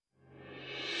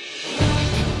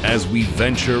As we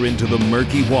venture into the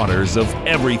murky waters of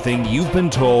everything you've been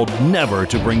told never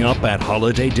to bring up at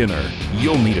holiday dinner,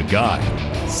 you'll meet a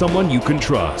guide, someone you can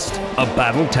trust, a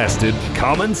battle-tested,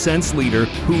 common-sense leader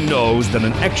who knows that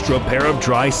an extra pair of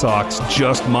dry socks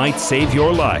just might save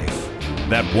your life.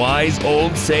 That wise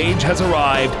old sage has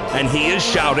arrived, and he is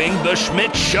shouting the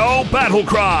Schmidt Show battle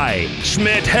cry.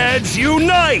 Schmidt heads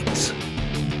unite!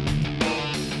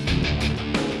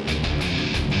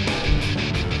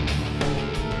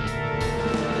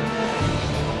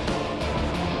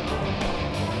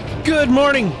 Good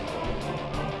morning,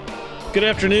 good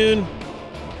afternoon,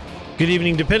 good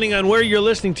evening, depending on where you're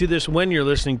listening to this, when you're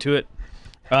listening to it.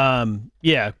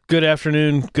 Good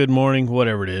afternoon, good morning,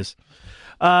 whatever it is.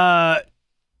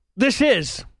 This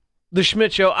is the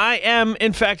Schmidt Show. I am,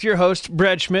 in fact, your host,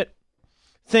 Brad Schmidt.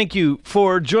 Thank you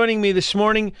for joining me this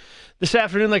morning, this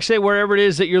afternoon, like I say, wherever it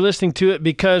is that you're listening to it,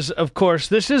 because, of course,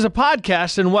 this is a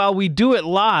podcast, and while we do it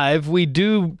live, we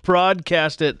do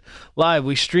broadcast it live,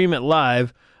 we stream it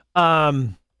live.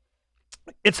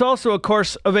 It's also, of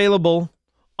course, available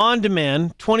on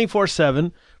demand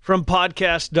 24/7 from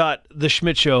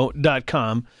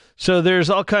podcast.theschmidtshow.com. So there's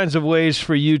all kinds of ways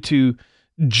for you to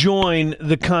join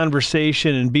the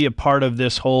conversation and be a part of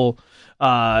this whole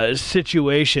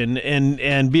situation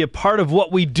and be a part of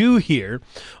what we do here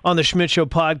on the Schmidt Show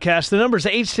podcast. The number is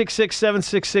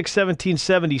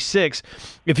 866-766-1776.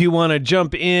 If you want to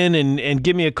jump in and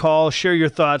give me a call, share your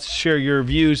thoughts, share your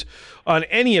views on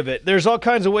any of it. There's all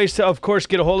kinds of ways to, of course,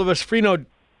 get a hold of us. Freenode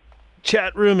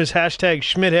chat room is hashtag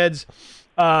SchmidtHeads.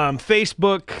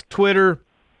 Facebook, Twitter,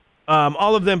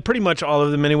 all of them, pretty much all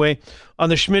of them anyway, on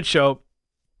the Schmidt Show.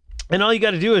 And all you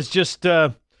got to do is just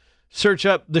search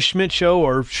up the Schmidt Show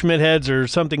or SchmidtHeads or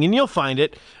something, and you'll find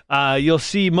it. You'll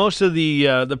see most of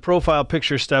the profile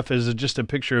picture stuff is just a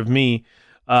picture of me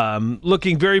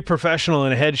looking very professional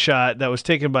in a headshot that was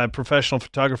taken by a professional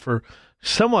photographer,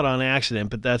 somewhat on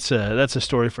accident, but that's a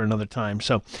story for another time.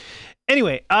 So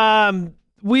anyway,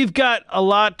 we've got a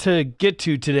lot to get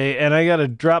to today, and I got to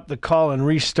drop the call and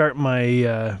restart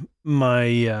my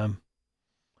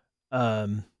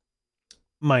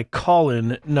my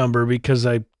call-in number because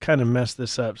I kind of messed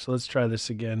this up. So let's try this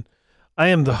again. I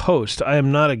am the host. I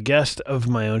am not a guest of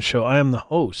my own show. I am the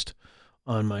host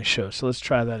on my show. So let's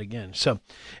try that again. So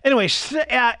anyway,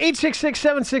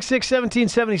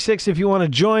 866-766-1776 if you want to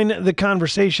join the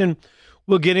conversation.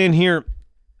 We'll get in here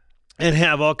and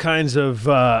have all kinds of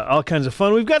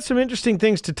fun. We've got some interesting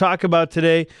things to talk about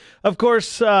today. Of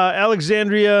course,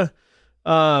 Alexandria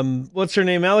what's her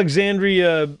name?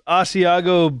 Alexandria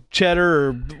Asiago Cheddar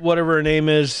or whatever her name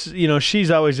is. You know, she's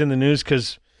always in the news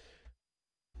because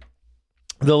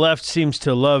the left seems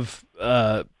to love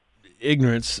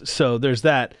ignorance. So there's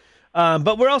that.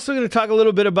 But we're also going to talk a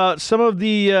little bit about some of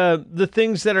the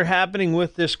things that are happening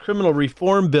with this criminal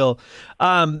reform bill.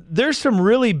 There's some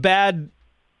really bad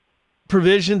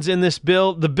provisions in this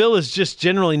bill. The bill is just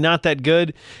generally not that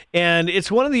good, and it's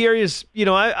one of the areas, you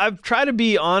know, I've tried to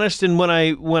be honest, and when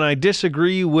I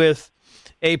disagree with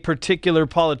a particular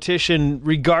politician,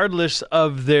 regardless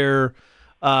of their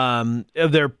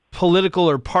political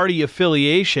or party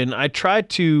affiliation, I try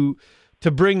to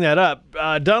bring that up.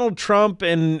 Donald Trump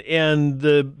and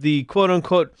the quote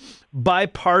unquote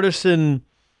bipartisan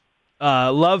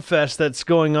love fest that's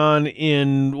going on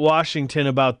in Washington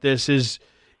about this is.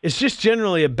 It's just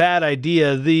generally a bad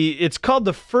idea. It's called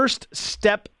the First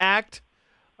Step Act,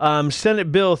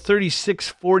 Senate Bill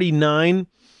 3649.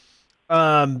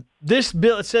 This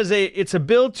bill, it says it's a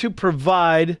bill to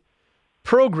provide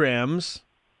programs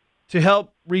to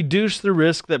help reduce the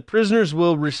risk that prisoners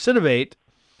will recidivate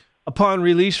upon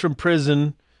release from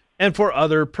prison and for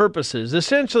other purposes.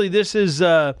 Essentially, this is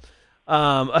a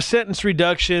sentence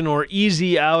reduction or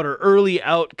easy out or early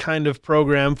out kind of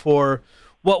program for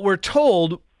what we're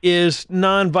told is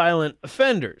nonviolent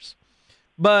offenders.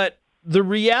 But the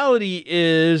reality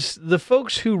is the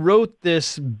folks who wrote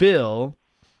this bill,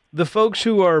 the folks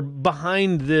who are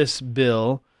behind this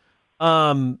bill,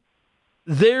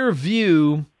 their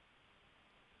view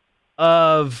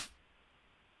of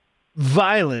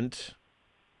violent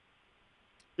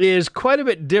is quite a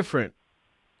bit different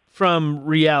from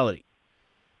reality.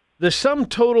 The sum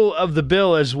total of the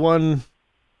bill, as one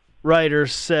writer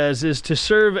says, is to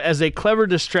serve as a clever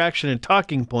distraction and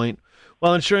talking point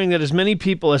while ensuring that as many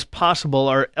people as possible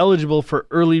are eligible for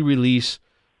early release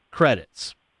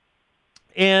credits.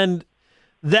 And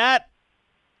that,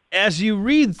 as you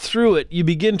read through it, you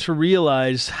begin to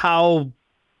realize how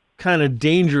kind of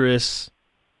dangerous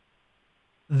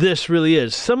this really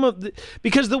is.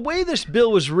 Because the way this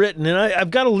bill was written, and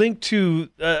I've got a link to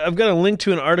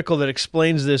an article that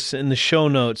explains this in the show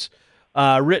notes.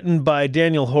 written by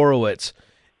Daniel Horowitz.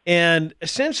 And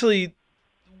essentially,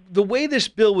 the way this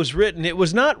bill was written, it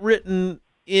was not written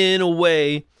in a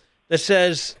way that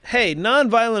says, hey,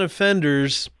 nonviolent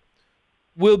offenders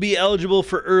will be eligible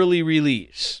for early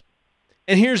release.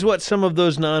 And here's what some of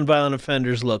those nonviolent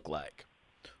offenders look like,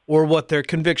 or what their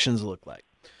convictions look like.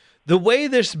 The way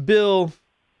this bill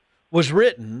was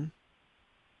written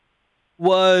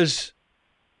was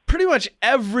pretty much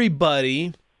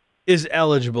everybody is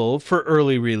eligible for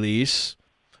early release.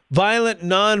 Violent,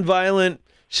 nonviolent,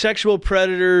 sexual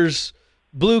predators,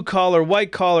 blue collar,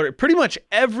 white collar, pretty much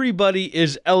everybody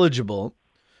is eligible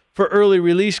for early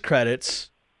release credits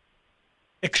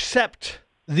except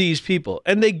these people.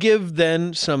 And they give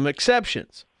then some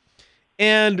exceptions.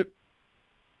 And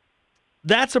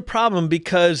that's a problem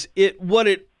because what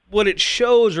it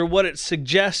shows or what it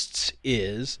suggests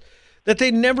is that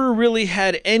they never really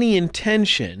had any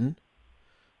intention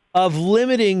of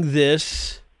limiting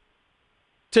this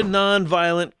to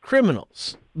nonviolent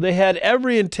criminals. They had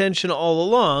every intention all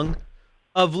along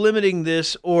of limiting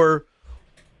this or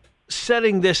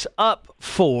setting this up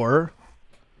for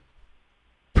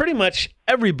pretty much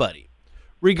everybody,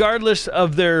 regardless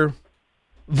of their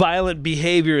violent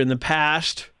behavior in the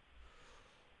past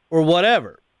or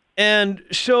whatever. And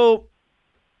so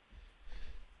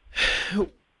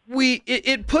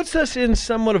it puts us in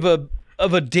somewhat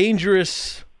of a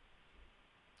dangerous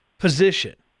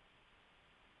position,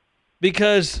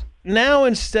 because now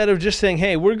instead of just saying,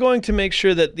 hey, we're going to make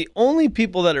sure that the only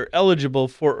people that are eligible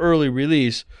for early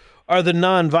release are the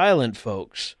nonviolent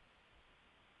folks,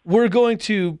 we're going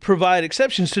to provide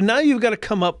exceptions. So now you've got to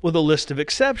come up with a list of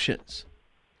exceptions.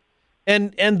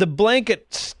 And the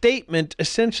blanket statement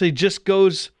essentially just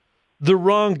goes the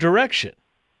wrong direction.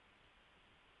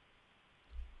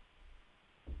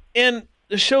 And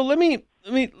so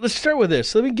let's start with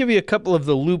this. Let me give you a couple of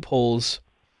the loopholes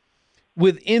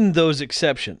within those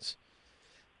exceptions.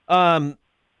 One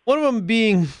of them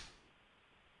being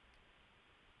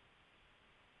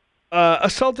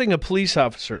assaulting a police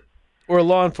officer or a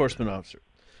law enforcement officer.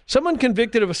 Someone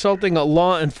convicted of assaulting a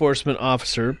law enforcement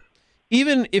officer,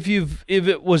 even if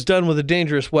it was done with a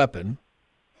dangerous weapon,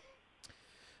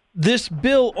 this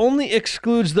bill only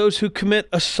excludes those who commit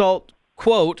assault,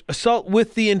 quote, assault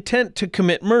with the intent to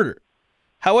commit murder.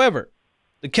 However,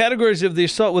 the categories of the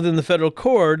assault within the federal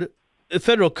code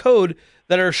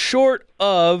that are short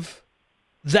of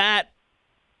that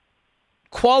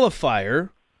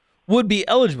qualifier would be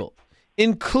eligible,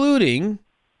 including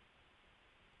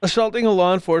assaulting a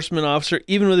law enforcement officer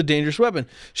even with a dangerous weapon.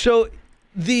 So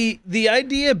the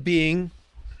idea being,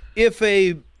 if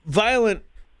a violent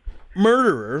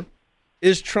murderer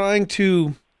is trying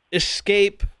to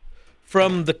escape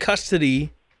from the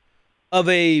custody of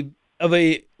a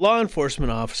law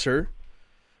enforcement officer,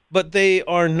 but they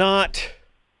don't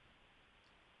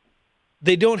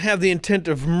have the intent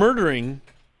of murdering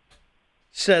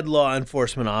said law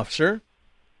enforcement officer,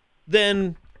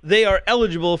 then they are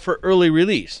eligible for early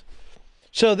release.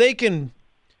 So they can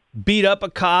beat up a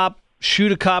cop,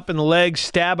 shoot a cop in the leg,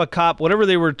 stab a cop, whatever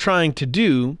they were trying to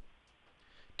do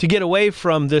to get away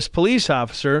from this police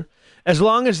officer. As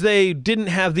long as they didn't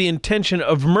have the intention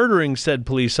of murdering said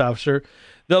police officer,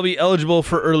 they'll be eligible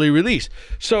for early release.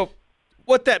 So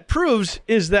what that proves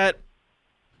is that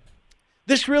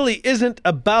this really isn't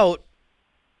about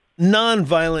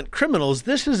nonviolent criminals.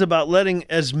 This is about letting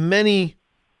as many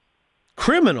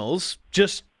criminals,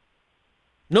 just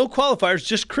no qualifiers,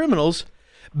 just criminals,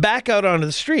 back out onto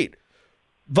the street,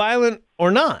 violent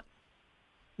or not.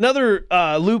 Another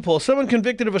loophole: someone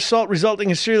convicted of assault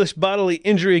resulting in serious bodily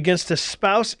injury against a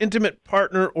spouse, intimate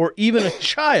partner, or even a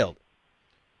child.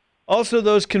 Also,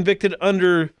 those convicted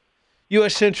under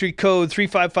U.S. Century Code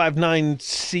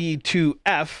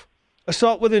 3559C2F,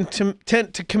 assault with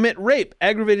intent to commit rape,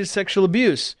 aggravated sexual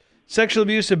abuse,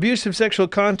 abusive sexual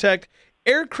contact,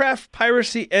 aircraft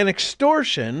piracy, and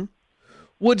extortion,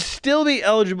 would still be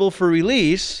eligible for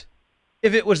release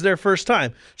if it was their first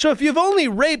time. So if you've only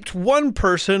raped one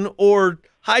person or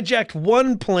hijacked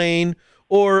one plane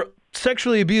or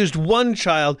sexually abused one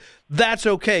child, that's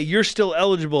okay. You're still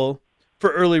eligible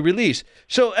for early release.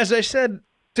 So as I said,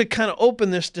 to kind of open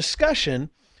this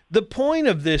discussion, the point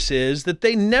of this is that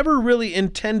they never really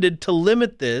intended to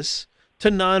limit this to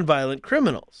nonviolent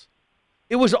criminals.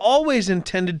 It was always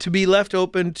intended to be left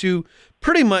open to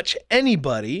pretty much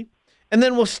anybody, and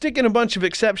then we'll stick in a bunch of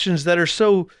exceptions that are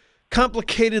so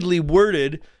complicatedly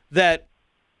worded that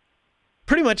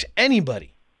pretty much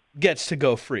anybody gets to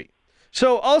go free.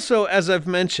 So also, as I've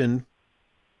mentioned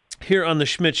here on the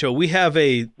Schmidt Show, we have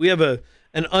an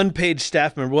an unpaid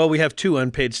staff member. Well, we have 2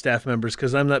 unpaid staff members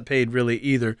because I'm not paid really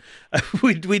either.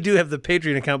 We do have the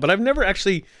Patreon account, but I've never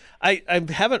actually, I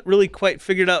haven't really quite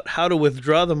figured out how to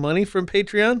withdraw the money from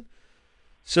Patreon.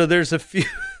 So there's a few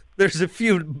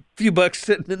bucks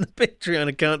sitting in the Patreon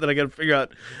account that I got to figure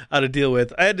out how to deal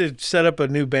with. I had to set up a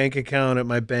new bank account at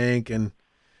my bank, and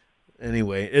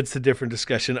anyway, it's a different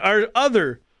discussion. Our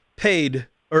other paid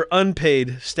or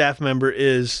unpaid staff member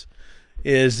is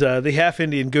the Half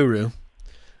Indian Guru.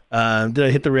 Did I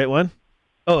hit the right one?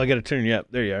 Oh, I got to turn you up.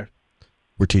 There you are.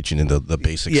 We're teaching you the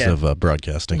basics of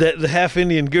broadcasting. The Half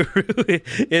Indian Guru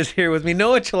is here with me.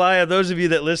 Noah Chalaya, those of you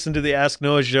that listen to the Ask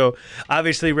Noah show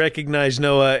obviously recognize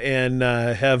Noah and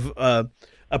have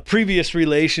a previous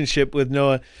relationship with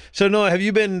Noah. So, Noah, have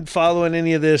you been following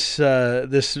any of this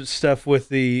stuff with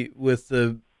the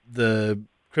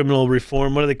criminal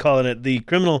reform? What are they calling it? The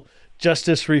Criminal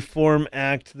Justice Reform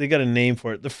Act. They got a name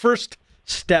for it. The First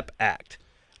Step Act.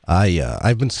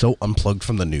 I've been so unplugged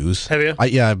from the news. Have you?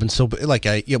 I've been so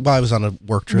I was on a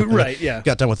work trip. Right. Yeah.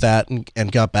 Got done with that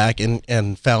and got back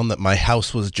and found that my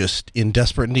house was just in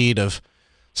desperate need of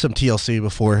some TLC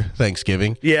before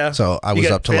Thanksgiving. Yeah. So I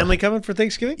was up to family coming for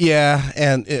Thanksgiving. Yeah,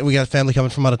 and we got family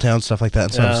coming from out of town, stuff like that.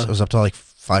 And so I was up to like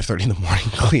 5:30 in the morning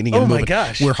cleaning and moving. Oh my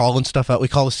gosh. We're hauling stuff out. We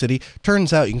call the city.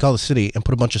 Turns out you can call the city and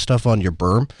put a bunch of stuff on your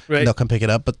berm. Right. And they'll come pick it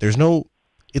up. But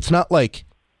it's not like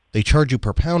they charge you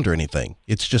per pound or anything.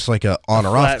 It's just like a on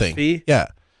or off thing. Fee? Yeah.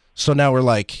 So now we're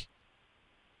like,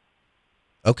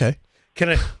 okay.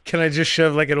 Can I just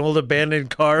shove like an old abandoned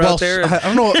car out there? I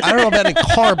don't know abandoned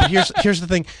car, but here's the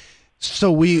thing.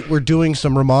 So we're doing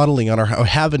some remodeling on our house,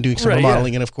 have been doing some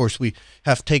remodeling, and of course we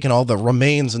have taken all the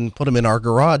remains and put them in our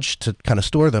garage to kind of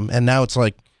store them. And now it's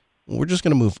like, we're just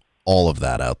going to move all of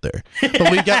that out there.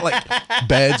 But we've got like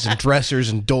beds and dressers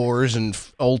and doors and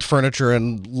old furniture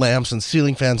and lamps and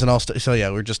ceiling fans and all stuff. So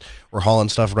yeah, we're hauling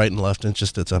stuff right and left. And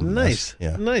it's a nice, mess.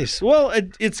 Yeah. Nice. Well,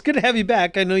 it's good to have you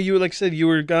back. I know you, like I said, you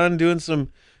were gone doing some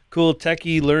cool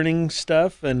techie learning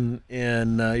stuff, and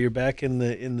you're back in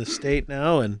the state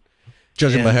now. And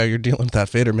judging by how you're dealing with that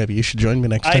fader, maybe you should join me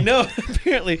next time. I know.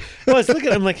 Apparently, well, I was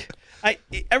looking. I'm like,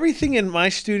 everything in my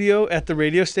studio at the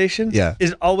radio station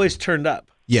is always turned up.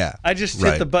 Yeah, I just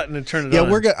hit the button and turn it on. Yeah,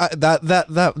 we're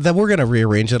gonna we're gonna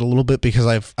rearrange it a little bit because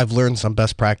I've learned some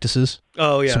best practices.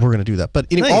 Oh yeah, so we're gonna do that. But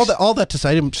anyway, nice. all that to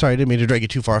say, sorry, I didn't mean to drag you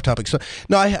too far off topic. So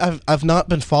no, I've not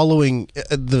been following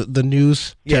the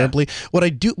news terribly. What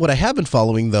I have been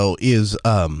following though is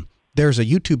there's a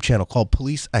YouTube channel called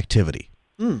Police Activity,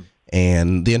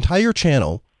 and the entire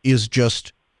channel is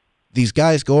just these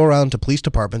guys go around to police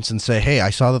departments and say, hey, I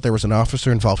saw that there was an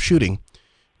officer involved shooting.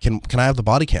 Can I have the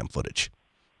body cam footage?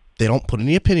 They don't put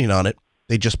any opinion on it.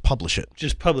 They just publish it.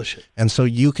 And so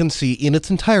you can see in its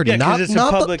entirety. Yeah, because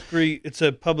it's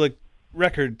a public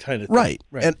record kind of thing. Right.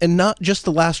 And not just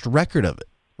the last record of it,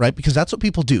 right? Because that's what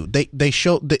people do. They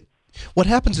show that what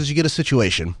happens is you get a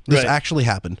situation. This actually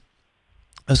happened.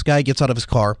 This guy gets out of his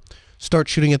car,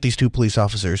 starts shooting at these 2 police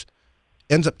officers,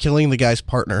 ends up killing the guy's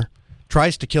partner,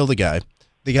 tries to kill the guy.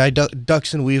 The guy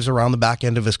ducks and weaves around the back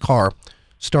end of his car,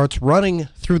 starts running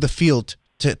through the field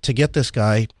to get this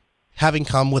guy, having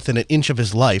come within an inch of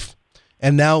his life,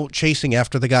 and now chasing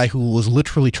after the guy who was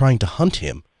literally trying to hunt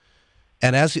him.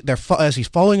 And as he's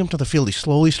following him to the field, he's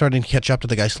slowly starting to catch up to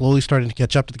the guy,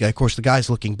 Of course, the guy's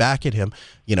looking back at him,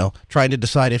 trying to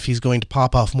decide if he's going to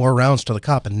pop off more rounds to the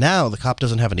cop. And now the cop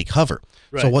doesn't have any cover.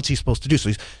 Right. So what's he supposed to do? So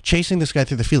he's chasing this guy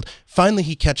through the field. Finally,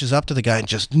 he catches up to the guy and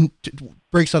just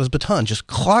breaks out his baton, just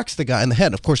clocks the guy in the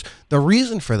head. Of course, the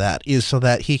reason for that is so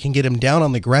that he can get him down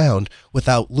on the ground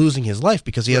without losing his life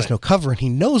because he has no cover and he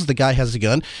knows the guy has a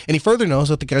gun. And he further knows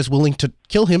that the guy's willing to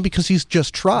kill him because he's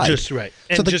just tried.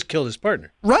 And just killed his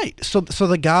partner. Right. So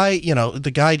the guy,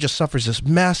 the guy just suffers this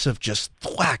massive just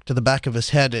thwack to the back of his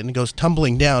head and goes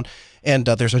tumbling down. And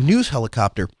there's a news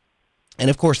helicopter. And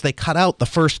of course, they cut out the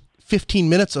first 15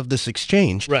 minutes of this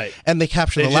exchange. Right. And they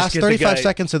capture the last 35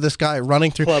 seconds of this guy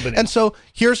running through. And so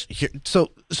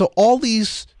so all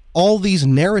these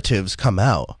narratives come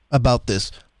out about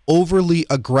this overly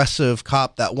aggressive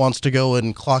cop that wants to go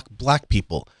and clock black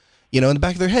people, in the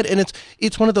back of their head. And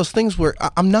it's one of those things where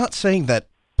I'm not saying that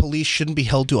police shouldn't be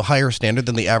held to a higher standard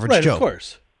than the average Joe. Of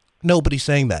course. Nobody's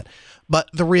saying that. But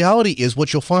the reality is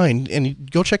what you'll find, and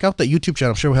go check out that YouTube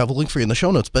channel. I'm sure we'll have a link for you in the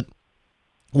show notes. But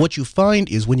what you find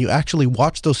is when you actually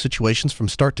watch those situations from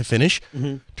start to finish,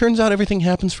 turns out everything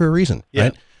happens for a reason,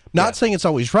 right? Not saying it's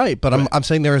always right, but I'm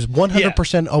saying there is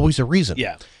 100% always a reason.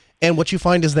 And what you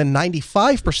find is then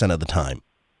 95% of the time,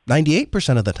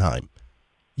 98% of the time,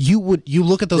 you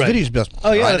look at those videos and be like,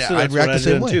 oh yeah, I'd react the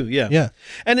same way too. Yeah.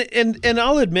 And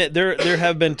I'll admit there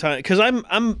have been times because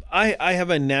I have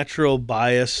a natural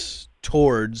bias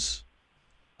towards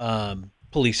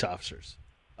police officers.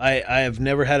 I have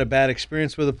never had a bad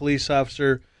experience with a police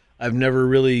officer. I've never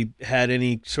really had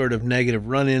any sort of negative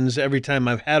run-ins. Every time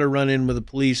I've had a run-in with the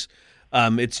police,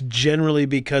 it's generally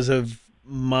because of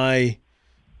my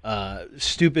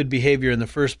stupid behavior in the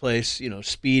first place,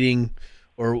 speeding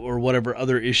or whatever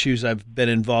other issues I've been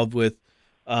involved with.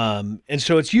 And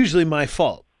so it's usually my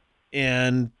fault.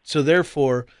 And so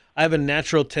therefore, I have a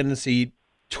natural tendency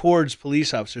towards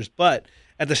police officers. But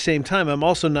at the same time, I'm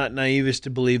also not naive as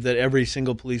to believe that every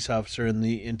single police officer in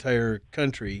the entire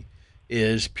country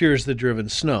is pure as the driven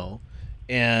snow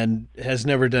and has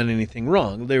never done anything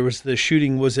wrong. There was the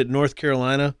shooting, was it North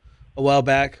Carolina a while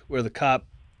back, where the cop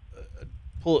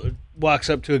walks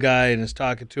up to a guy and is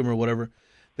talking to him or whatever.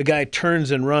 The guy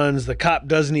turns and runs. The cop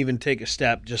doesn't even take a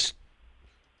step, just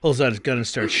pulls out his gun and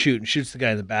starts shooting, shoots the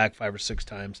guy in the back 5 or 6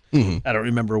 times. Mm-hmm. I don't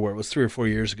remember where it was, 3 or 4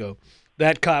 years ago.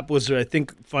 That cop was, I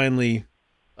think, finally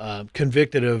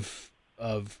convicted of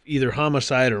either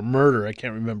homicide or murder. I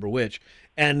can't remember which.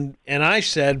 And I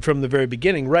said from the very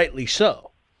beginning, rightly so,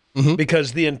 mm-hmm.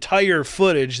 because the entire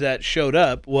footage that showed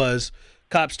up was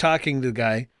cops talking to the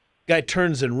guy. Guy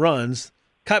turns and runs.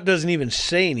 Cop doesn't even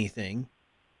say anything,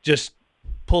 just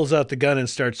pulls out the gun and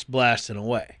starts blasting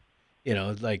away.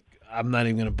 Like, I'm not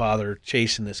even going to bother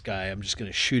chasing this guy. I'm just going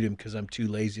to shoot him because I'm too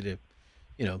lazy to,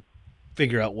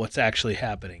 figure out what's actually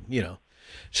happening.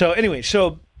 So anyway,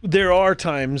 so there are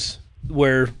times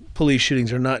where police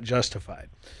shootings are not justified.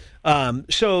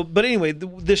 But anyway,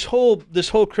 this whole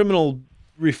criminal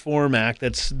reform act,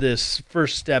 that's this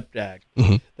First Step Act,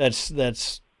 mm-hmm.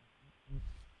 that's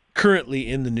currently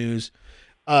in the news.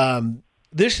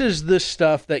 This is the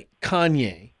stuff that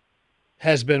Kanye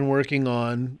has been working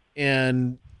on.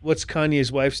 And what's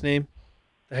Kanye's wife's name?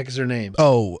 The heck is her name?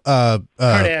 Oh,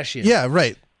 Kardashian. Yeah,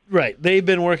 right. Right. They've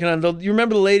been working on. You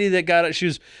remember the lady that got it? She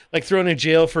was like thrown in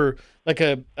jail for like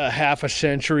a half a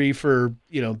century for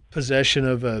possession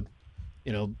of a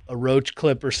roach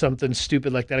clip or something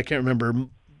stupid like that. I can't remember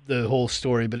the whole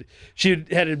story, but she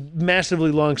had a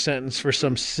massively long sentence for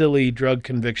some silly drug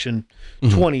conviction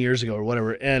mm-hmm. 20 years ago or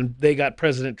whatever, and they got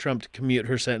President Trump to commute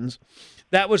her sentence.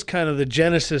 That was kind of the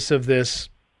genesis of this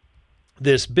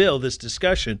bill, this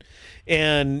discussion,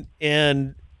 and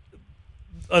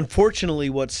unfortunately,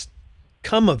 what's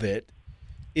come of it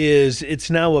is it's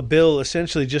now a bill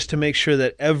essentially just to make sure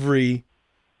that every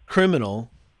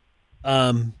criminal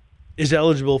is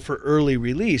eligible for early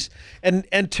release.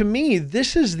 And to me,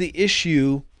 this is the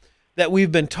issue that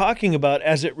we've been talking about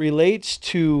as it relates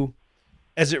to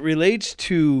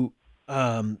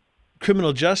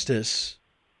criminal justice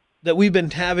that we've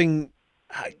been having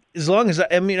as long as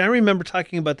I remember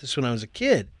talking about this when I was a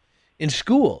kid in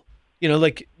school.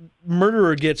 Like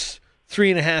murderer gets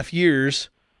 3.5 years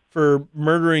for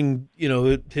murdering,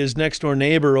 his next door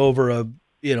neighbor over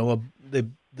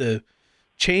the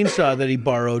chainsaw that he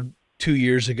borrowed 2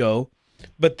 years ago.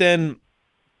 But then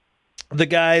the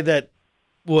guy that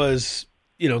was,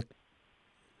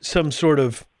 some sort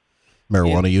of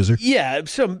marijuana user. Yeah.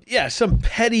 Some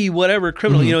petty, whatever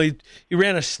criminal, mm-hmm. He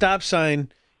ran a stop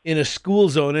sign in a school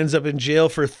zone, ends up in jail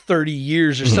for 30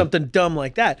 years or mm-hmm. something dumb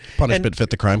like that. Punishment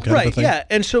fit the crime kind of a thing. Yeah.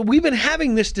 And so we've been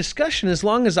having this discussion as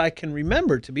long as I can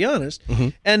remember, to be honest.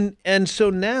 Mm-hmm. And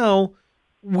so now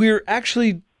we're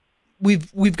actually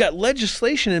we've got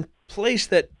legislation in place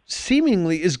that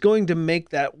seemingly is going to make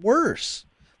that worse.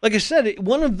 Like I said,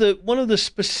 one of the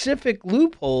specific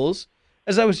loopholes,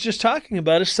 as I was just talking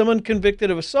about, is someone convicted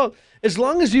of assault. As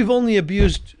long as you've only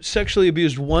sexually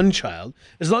abused one child,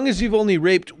 as long as you've only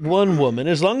raped one woman,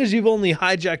 as long as you've only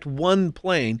hijacked one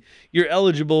plane, you're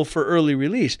eligible for early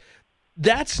release.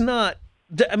 That's the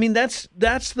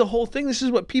whole thing. This is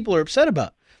what people are upset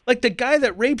about. Like the guy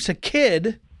that rapes a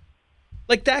kid,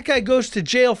 like that guy goes to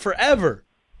jail forever.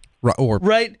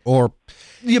 Right? Or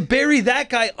you bury that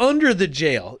guy under the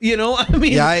jail. This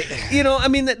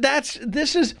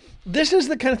is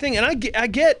the kind of thing, and I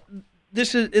get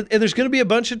this is, and there's going to be a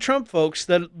bunch of Trump folks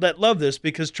that love this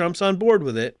because Trump's on board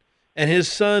with it, and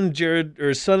his son Jared, or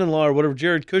his son-in-law or whatever,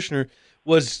 Jared Kushner,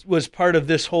 was part of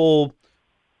this whole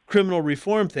criminal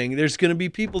reform thing. There's going to be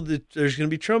there's going to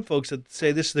be Trump folks that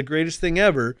say this is the greatest thing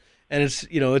ever, and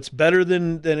it's better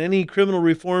than any criminal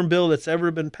reform bill that's ever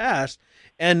been passed.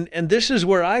 And this is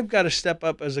where I've got to step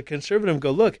up as a conservative and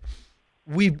go, look,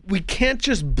 we can't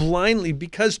just blindly,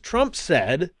 because Trump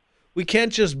said, we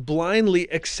can't just blindly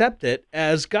accept it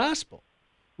as gospel.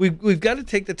 We've got to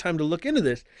take the time to look into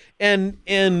this. And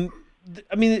I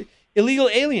mean, Illegal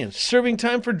aliens serving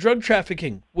time for drug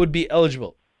trafficking would be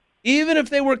eligible, even if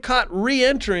they were caught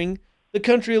re-entering the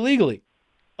country illegally,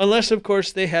 unless, of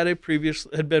course, they had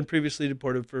been previously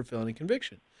deported for a felony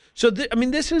conviction. So,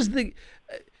 this is the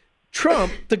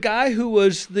Trump, the guy who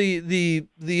was the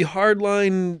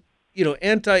hardline,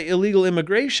 anti-illegal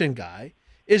immigration guy,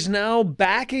 is now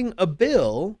backing a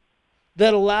bill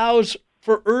that allows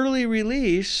for early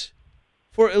release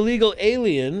for illegal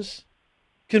aliens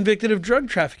convicted of drug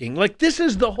trafficking. Like, this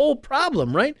is the whole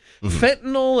problem, right? Mm-hmm.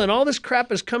 Fentanyl and all this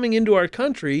crap is coming into our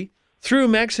country through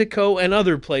Mexico and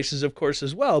other places, of course,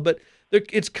 as well. But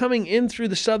it's coming in through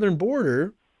the southern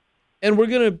border, and we're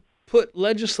going to put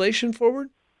legislation forward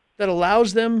that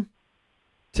allows them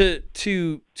to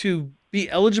be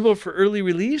eligible for early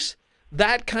release.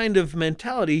 That kind of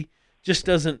mentality just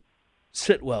doesn't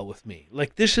sit well with me.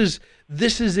 Like, this is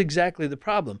exactly the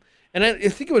problem. And I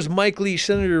think it was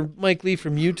Senator Mike Lee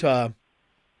from Utah,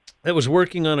 that was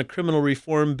working on a criminal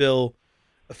reform bill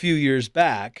a few years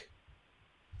back.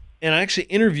 And I actually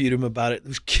interviewed him about it. It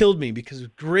was killed me because it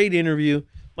was a great interview.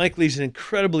 Mike Lee's an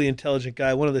incredibly intelligent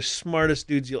guy, one of the smartest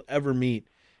dudes you'll ever meet.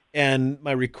 And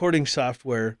my recording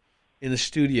software in the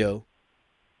studio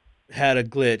had a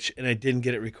glitch, and I didn't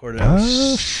get it recorded. I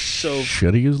was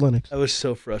should have used Linux. I was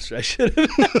so frustrated. I should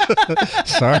have.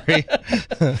 Sorry.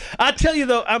 I tell you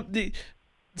though, the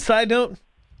side note,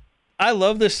 I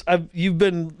love this. You've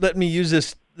been letting me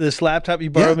use this laptop. You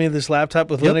borrowed me this laptop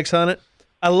with Linux on it.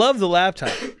 I love the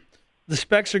laptop. The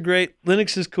specs are great.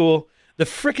 Linux is cool. The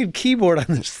freaking keyboard on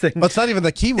this thing. Well, it's not even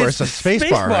the keyboard. It's a space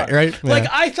bar, right? Yeah. Like,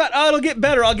 I thought, it'll get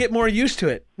better. I'll get more used to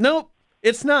it. Nope,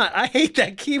 it's not. I hate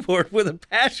that keyboard with a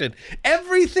passion.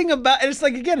 Everything about it, it's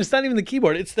like, again, it's not even the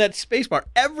keyboard. It's that space bar.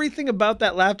 Everything about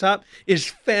that laptop is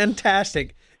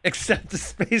fantastic except the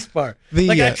space bar.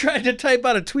 I tried to type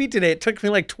out a tweet today. It took me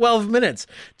like 12 minutes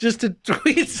just to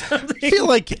tweet something. I feel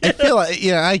like,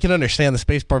 I can understand the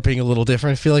space bar being a little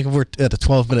different. I feel like if we're at a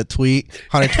 12-minute tweet,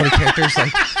 120 characters,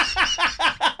 like,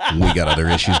 we got other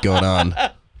issues going on.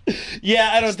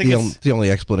 Yeah, I don't think it's the only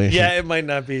explanation. Yeah, it might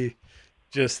not be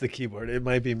just the keyboard. It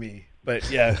might be me. But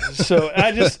yeah, so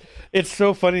it's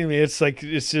so funny to me. It's like,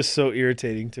 it's just so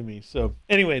irritating to me. So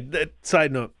anyway,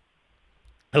 side note,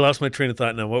 I lost my train of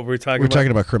thought now. What were we talking about? We're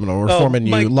talking about criminal reform, and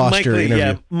you lost your interview.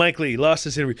 Yeah, Mike Lee lost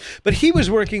his interview. But he was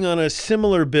working on a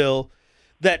similar bill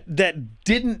that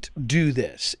didn't do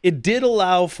this. It did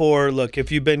allow for, look,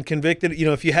 if you've been convicted,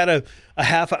 if you had a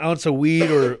half ounce of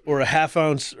weed or a half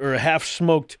ounce or a half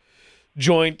smoked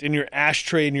joint in your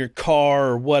ashtray in your car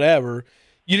or whatever,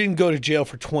 you didn't go to jail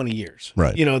for 20 years.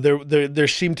 Right. There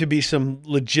seemed to be some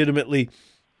legitimate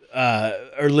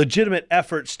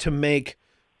efforts to make,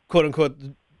 quote unquote,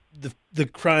 the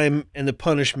crime and the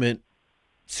punishment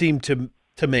seem to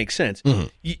make sense. Mm-hmm.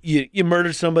 You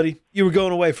murdered somebody, you were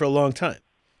going away for a long time.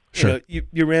 Sure.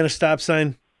 You ran a stop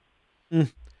sign, you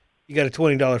got a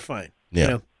 $20 fine.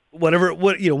 Yeah. Whatever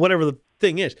the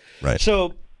thing is. Right.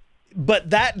 So,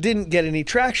 but that didn't get any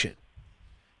traction.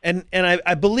 And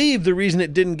I believe the reason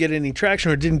it didn't get any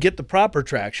traction or didn't get the proper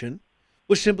traction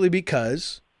was simply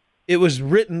because it was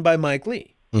written by Mike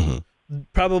Lee. Mm-hmm.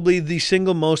 Probably the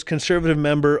single most conservative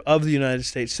member of the United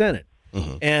States Senate.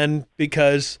 Mm-hmm. And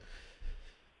because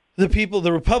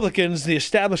the Republicans, the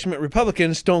establishment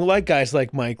Republicans don't like guys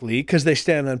like Mike Lee because they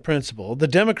stand on principle. The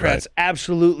Democrats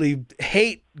absolutely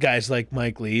hate guys like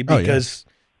Mike Lee because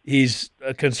he's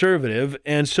a conservative.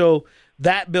 And so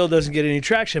that bill doesn't get any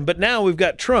traction. But now we've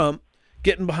got Trump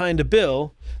getting behind a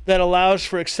bill that allows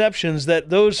for exceptions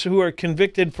that those who are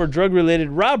convicted for drug-related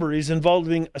robberies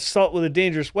involving assault with a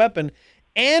dangerous weapon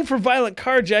and for violent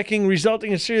carjacking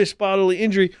resulting in serious bodily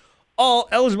injury, all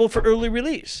eligible for early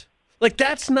release. Like,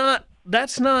 that's not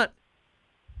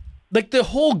like, the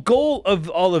whole goal of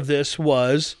all of this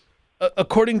was,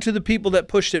 according to the people that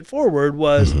pushed it forward,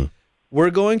 was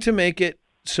we're going to make it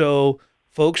so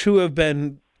folks who have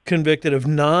been convicted of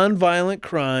non-violent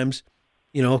crimes,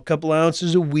 a couple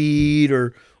ounces of weed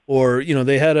or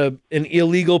they had an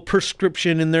illegal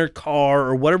prescription in their car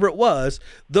or whatever it was,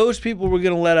 those people were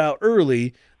going to let out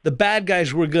early. The bad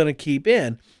guys were going to keep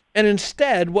in. And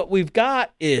instead, what we've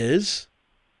got is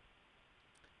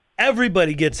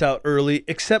everybody gets out early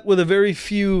except with a very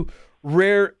few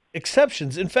rare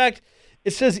exceptions. In fact,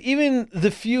 it says even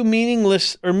the few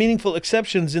meaningless or meaningful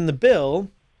exceptions in the bill,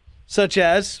 such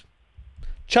as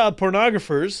child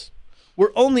pornographers,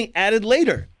 were only added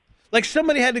later. Like,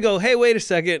 somebody had to go, hey, wait a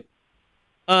second.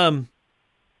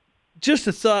 Just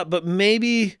a thought, but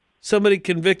maybe somebody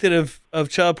convicted of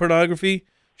child pornography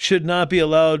should not be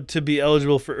allowed to be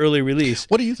eligible for early release.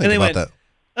 What do you think about that?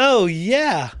 Oh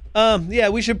yeah. Yeah,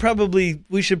 we should probably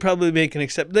make an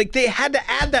exception. Like they had to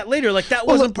add that later. Like that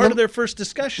wasn't part of their first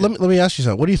discussion. Let me ask you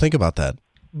something. What do you think about that?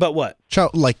 But what?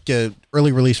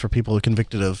 Early release for people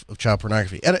convicted of child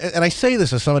pornography. And I say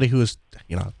this as somebody who is,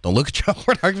 don't look at child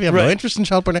pornography. I have no interest in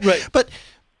child pornography. Right.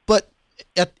 But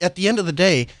at the end of the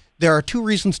day, there are two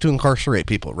reasons to incarcerate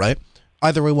people, right?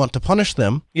 Either we want to punish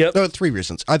them. Yep. There are three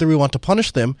reasons. Either we want to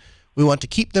punish them, we want to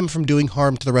keep them from doing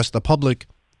harm to the rest of the public,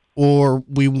 or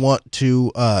we want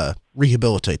to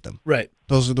rehabilitate them. Right.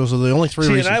 Those are the only three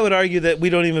reasons. And I would argue that we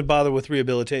don't even bother with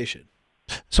rehabilitation.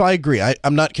 So I agree.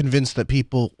 I'm not convinced that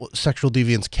sexual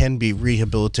deviants can be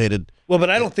rehabilitated. Well, but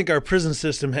I don't think our prison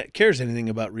system cares anything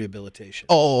about rehabilitation.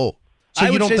 Oh. So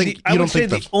you don't think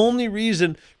the only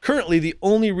reason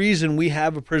we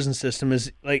have a prison system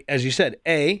is, like as you said,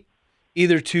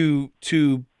 either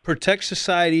to protect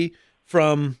society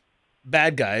from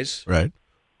bad guys, right,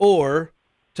 or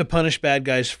to punish bad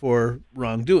guys for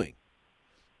wrongdoing.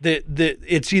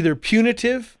 It's either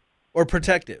punitive or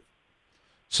protective.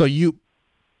 So if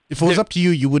it was up to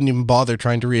you, you wouldn't even bother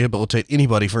trying to rehabilitate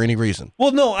anybody for any reason.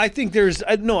 Well, no, I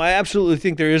absolutely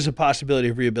think there is a possibility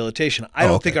of rehabilitation. I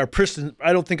don't think our prison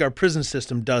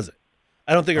system does it.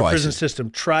 I don't think our prison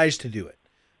system tries to do it.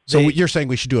 So you're saying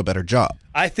we should do a better job?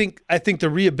 I think the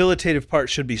rehabilitative part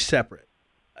should be separate.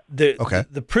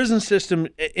 The prison system,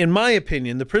 in my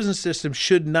opinion, the prison system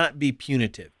should not be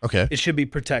punitive. Okay. It should be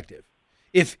protective.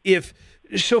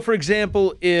 For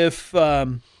example, if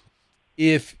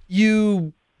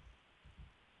you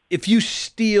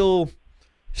steal,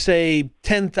 say,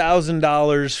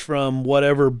 $10,000 from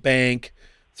whatever bank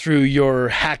through your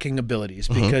hacking abilities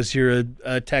because you're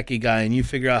a techie guy and you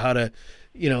figure out how to,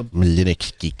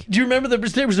 Linux geek. Do you remember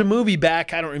there was a movie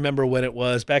back, I don't remember when it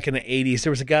was, back in the 80s.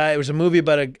 It was a movie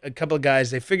about a couple of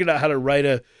guys. They figured out how to write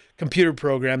a computer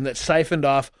program that siphoned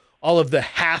off all of the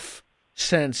half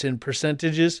cents in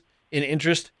percentages in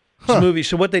interest. It's a movie.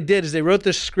 So what they did is they wrote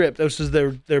this script. This was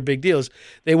their big deal.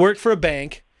 They worked for a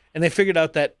bank, and they figured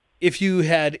out that if you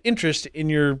had interest in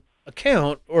your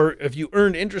account, or if you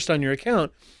earned interest on your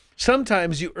account,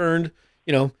 sometimes you earned,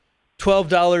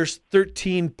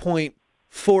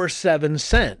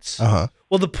 $12.13.47.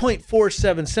 Well, the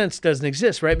 0.47 cents doesn't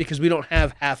exist, right? Because we don't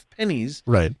have half pennies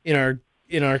in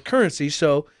our currency.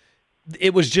 So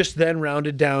it was just then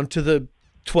rounded down to the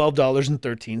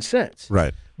 $12.13.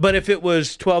 Right. But if it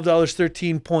was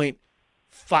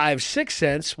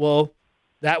 $12.13.56, well,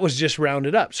 that was just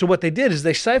rounded up. So what they did is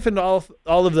they siphoned all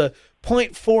of the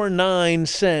 0.49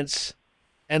 cents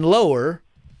and lower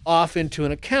off into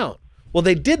an account. Well,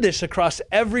 they did this across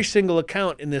every single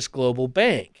account in this global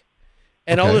bank.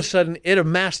 And all of a sudden, it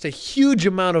amassed a huge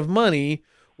amount of money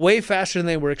way faster than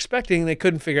they were expecting. They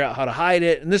couldn't figure out how to hide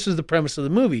it. And this was the premise of the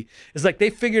movie. It's like they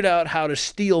figured out how to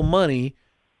steal money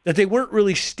that they weren't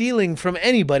really stealing from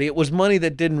anybody. It was money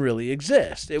that didn't really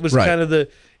exist. It was kind of the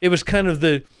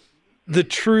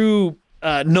true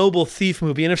noble thief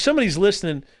movie. And if somebody's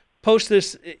listening, post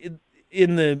this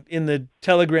in the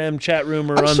Telegram chat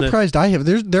room or I'm surprised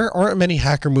there aren't many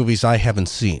hacker movies I haven't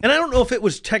seen. And I don't know if it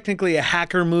was technically a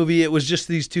hacker movie. It was just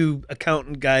these two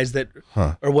accountant guys that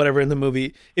or whatever in the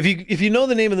movie. If you know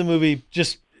the name of the movie,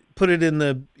 just put it in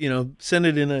send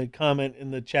it in a comment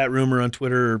in the chat room or on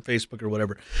Twitter or Facebook or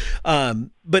whatever.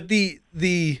 But the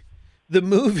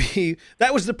movie,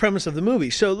 that was the premise of the movie.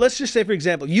 So let's just say, for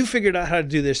example, you figured out how to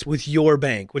do this with your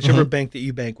bank, whichever bank that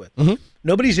you bank with.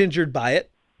 Nobody's injured by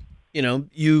it,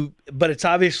 but it's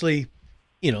obviously,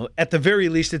 at the very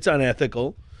least, it's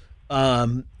unethical.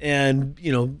 And,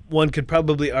 one could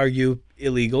probably argue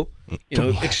illegal,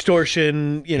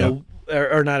 extortion,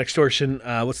 or not extortion.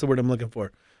 What's the word I'm looking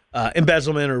for?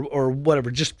 Embezzlement or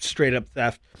whatever, just straight up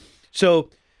theft. So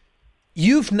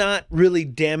you've not really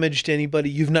damaged anybody.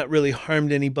 You've not really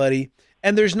harmed anybody.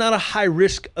 And there's not a high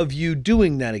risk of you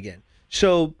doing that again.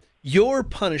 So your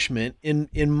punishment, in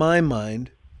my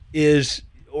mind, is,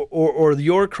 or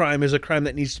your crime is a crime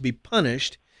that needs to be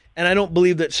punished. And I don't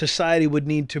believe that society would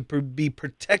need to be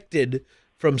protected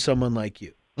from someone like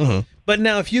you. But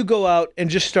now if you go out and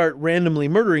just start randomly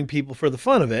murdering people for the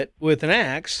fun of it with an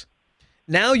axe,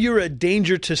 now you're a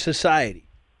danger to society.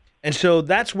 And so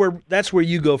that's where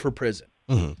you go for prison.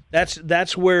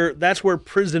 That's where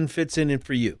prison fits in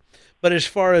for you. But as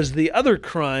far as the other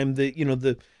crime,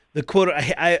 the quote,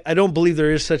 I don't believe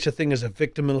there is such a thing as a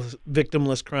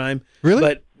victimless crime. Really?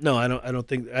 But no, I don't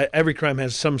think every crime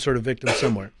has some sort of victim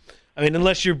somewhere. I mean,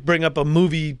 unless you bring up a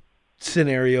movie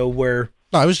scenario where.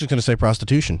 No, I was just going to say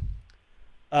prostitution.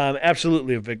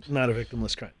 Absolutely not a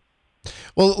victimless crime.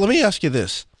 Well, let me ask you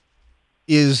this.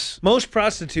 Most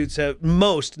prostitutes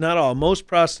not all, most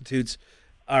prostitutes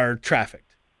are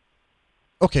trafficked.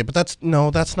 Okay, but that's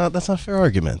not a fair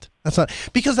argument. That's not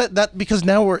because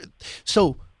now we're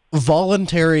so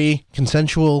voluntary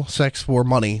consensual sex for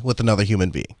money with another human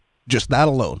being. Just that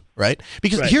alone, right?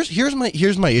 Because here's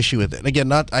my issue with it. And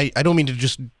again, I don't mean to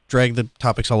just drag the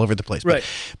topics all over the place. Right.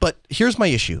 But here's my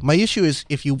issue. My issue is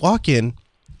if you walk in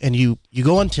and you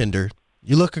go on Tinder,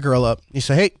 you look a girl up, you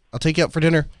say, "Hey, I'll take you out for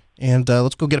dinner and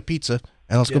let's go get a pizza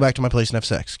and let's go back to my place and have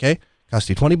sex." Okay? Cost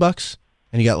you $20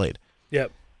 and you got laid.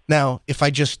 Yep. Now, if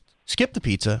I just skip the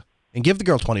pizza and give the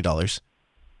girl $20,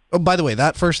 oh, by the way,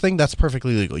 that first thing, that's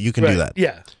perfectly legal. You can do that.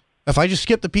 Yeah. If I just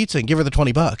skip the pizza and give her the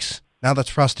 $20, now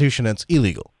that's prostitution and it's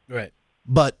illegal. Right.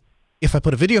 But if I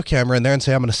put a video camera in there and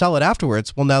say I'm going to sell it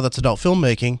afterwards, well, now that's adult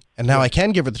filmmaking, and now I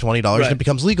can give her the $20 and it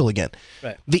becomes legal again.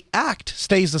 Right. The act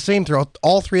stays the same throughout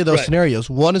all three of those scenarios.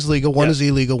 One is legal, one is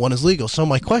illegal, one is legal. So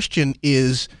my question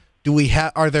is,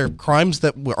 are there crimes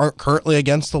that aren't currently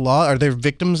against the law? Are there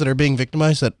victims that are being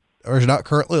victimized that are not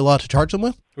currently allowed to charge them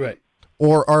with? Right.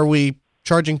 Or are we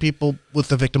charging people with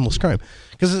the victimless crime?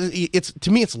 Because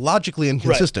to me, it's logically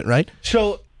inconsistent, right?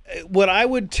 So what I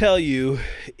would tell you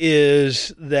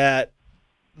is that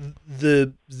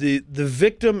the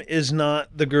victim is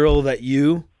not the girl that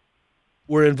you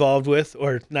were involved with,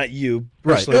 or not you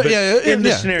personally, but in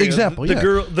this scenario, example,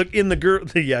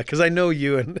 because I know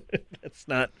you, and that's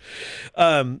not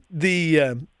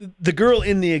the girl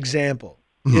in the example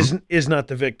is not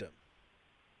the victim,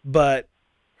 but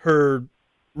her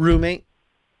roommate,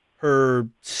 her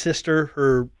sister,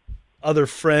 her other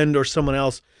friend, or someone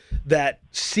else that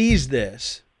sees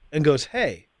this and goes,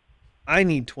 "Hey, I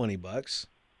need $20,"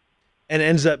 and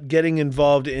ends up getting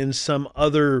involved in some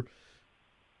other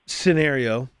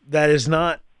scenario that is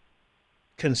not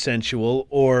consensual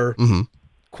or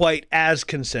quite as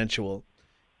consensual,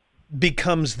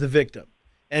 becomes the victim.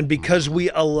 And because we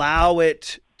allow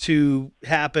it to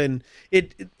happen,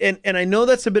 and I know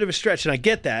that's a bit of a stretch, and I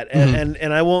get that,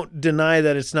 and I won't deny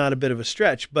that it's not a bit of a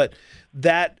stretch, but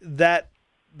not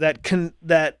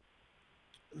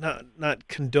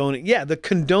condoning, the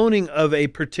condoning of a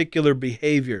particular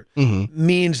behavior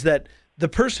means that the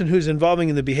person who's involving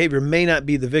in the behavior may not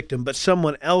be the victim, but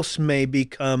someone else may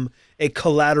become a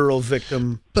collateral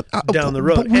victim down the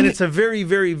road. And it's a very,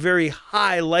 very, very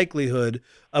high likelihood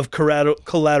of collateral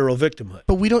victimhood.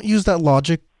 But we don't use that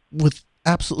logic with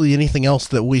absolutely anything else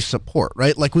that we support,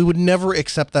 right? Like we would never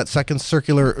accept that second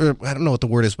circular, I don't know what the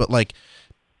word is, but like,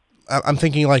 I'm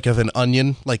thinking like of an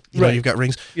onion, like, you know, you've got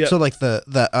rings. Yep. So like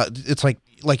it's like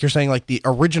you're saying, like the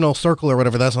original circle or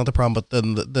whatever, that's not the problem. But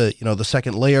then the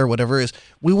second layer, whatever is,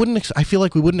 I feel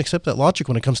like we wouldn't accept that logic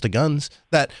when it comes to guns,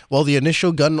 that, well, the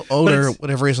initial gun owner,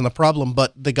 whatever, isn't the problem,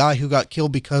 but the guy who got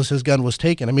killed because his gun was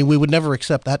taken. I mean, we would never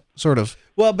accept that sort of.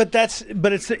 Well, but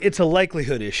it's a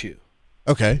likelihood issue.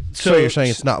 Okay. So you're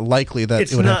saying it's not likely that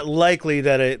it's not likely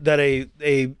that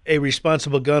a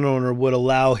responsible gun owner would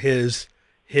allow his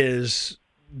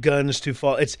guns to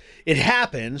fall. It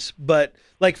happens, but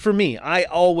like for me, I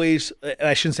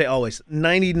shouldn't say always,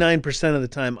 99% of the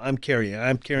time I'm carrying,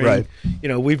 you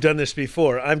know, we've done this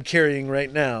before. I'm carrying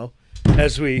right now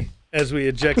as we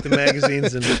eject the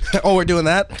magazines and oh, we're doing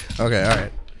that? Okay, all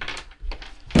right.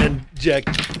 And eject.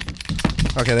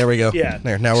 Okay, there we go. Yeah.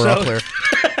 There, now we're all clear.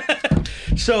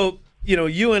 So, you know,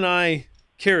 you and I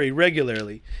carry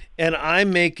regularly, and I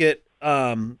make it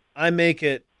a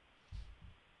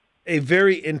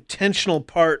very intentional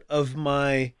part of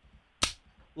my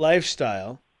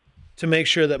lifestyle to make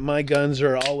sure that my guns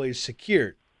are always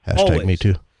secured. Hashtag me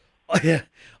too. Yeah,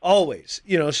 always.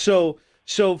 You know, so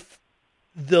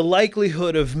the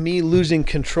likelihood of me losing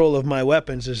control of my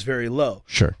weapons is very low.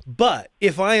 Sure. But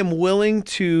if I am willing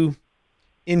to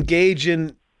engage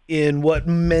in what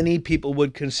many people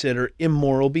would consider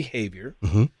immoral behavior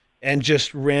and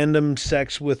just random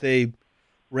sex with a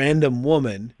random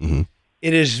woman,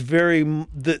 it is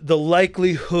the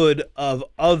likelihood of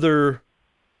other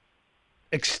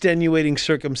extenuating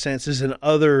circumstances and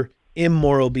other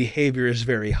immoral behavior is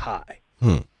very high.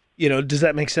 You know, does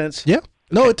that make sense? Yeah.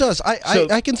 No, it does.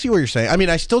 I can see what you're saying. I mean,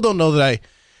 I still don't know if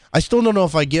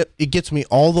it gets me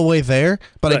all the way there,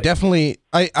 but I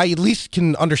at least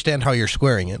can understand how you're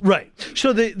squaring it. Right.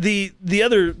 So the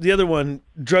other one,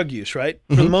 drug use, right?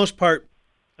 For the most part,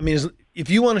 I mean, if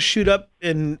you want to shoot up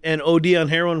and OD on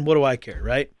heroin, what do I care,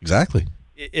 right? Exactly.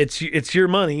 It's your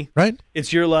money, right?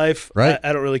 It's your life, right?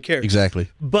 I don't really care. Exactly.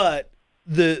 But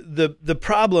the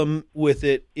problem with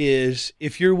it is,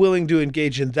 if you're willing to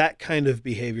engage in that kind of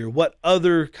behavior, what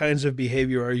other kinds of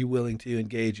behavior are you willing to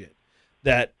engage in?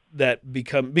 That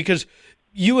become, because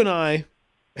you and I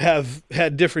have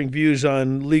had differing views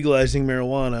on legalizing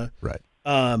marijuana, right?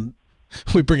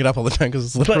 We bring it up all the time because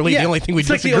it's literally the only thing we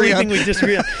disagree on. It's like the only thing we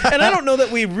disagree on. And I don't know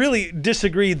that we really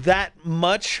disagree that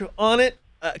much on it.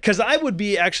 Because I would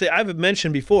be I've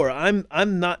mentioned before, I'm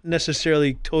not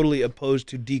necessarily totally opposed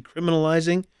to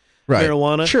decriminalizing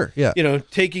marijuana. Sure, yeah.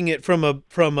 Taking it from a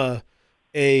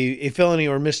felony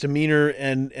or misdemeanor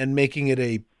and making it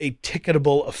a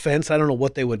ticketable offense. I don't know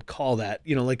what they would call that.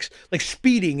 Like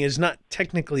speeding is not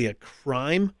technically a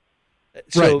crime.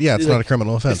 So, right, yeah, it's not a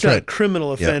criminal offense. It's not a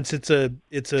criminal offense. Yeah.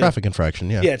 It's a traffic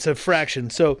infraction, yeah. Yeah, it's a fraction.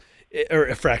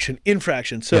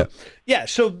 Infraction. So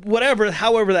so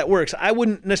however that works, I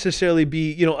wouldn't necessarily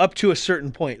be, up to a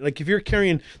certain point. Like if you're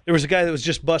carrying, there was a guy that was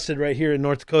just busted right here in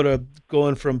North Dakota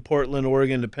going from Portland,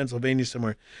 Oregon to Pennsylvania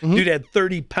somewhere. Mm-hmm. Dude had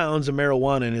 30 pounds of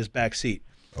marijuana in his back seat.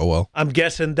 Oh, well. I'm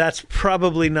guessing that's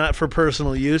probably not for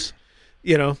personal use,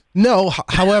 No,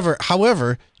 however,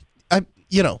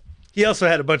 he also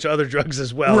had a bunch of other drugs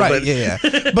as well. Right, but. yeah.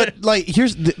 But like,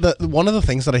 here's the one of the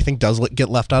things that I think does get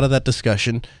left out of that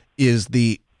discussion is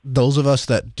those of us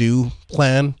that do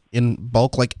plan in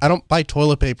bulk. Like, I don't buy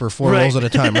toilet paper 4 rolls at a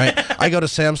time, right? I go to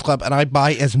Sam's Club and I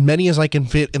buy as many as I can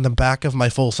fit in the back of my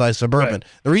full-size Suburban. Right.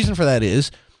 The reason for that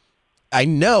is I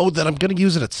know that I'm going to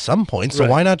use it at some point, so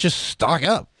why not just stock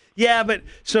up? Yeah, but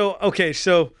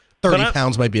 30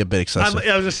 pounds might be a bit excessive. I was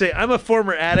going to say, I'm a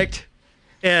former addict,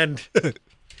 and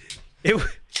it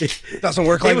doesn't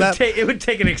work like that. It would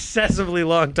take an excessively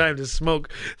long time to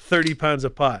smoke 30 pounds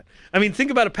of pot. I mean,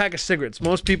 think about a pack of cigarettes.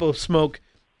 Most people smoke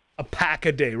a pack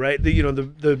a day, right?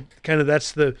 The kind of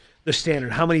that's the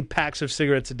standard. How many packs of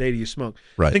cigarettes a day do you smoke?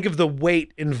 Right. Think of the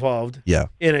weight involved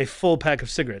in a full pack of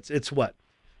cigarettes. It's what?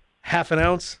 Half an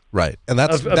ounce? Right. And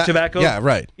that's of tobacco? Yeah,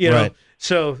 right. Right.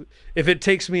 So if it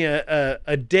takes me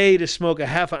a day to smoke a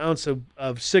half an ounce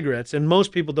of cigarettes, and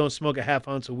most people don't smoke a half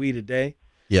ounce of weed a day.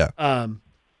 Yeah.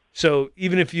 So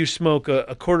even if you smoke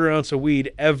a quarter ounce of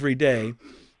weed every day,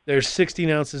 there's 16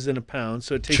 ounces in a pound.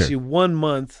 So it takes you 1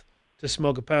 month to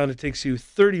smoke a pound. It takes you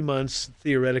 30 months,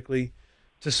 theoretically,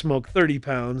 to smoke 30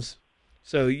 pounds.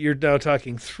 So you're now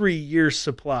talking 3 years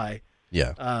supply.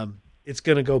 Yeah. It's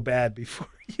going to go bad before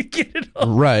you get it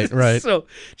all. Right. So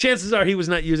chances are he was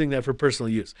not using that for personal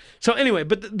use. So anyway,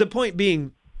 but the point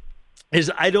being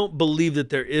is I don't believe that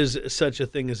there is such a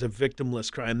thing as a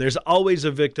victimless crime. There's always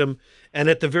a victim, and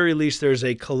at the very least, there's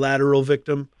a collateral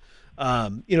victim.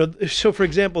 So for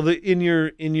example, in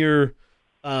your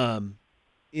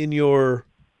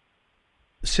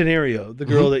scenario, the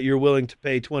girl that you're willing to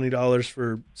pay $20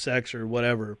 for sex or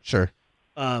whatever. Sure.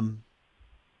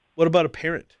 What about a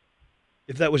parent?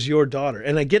 If that was your daughter,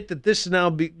 and I get that this now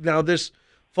this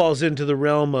falls into the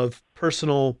realm of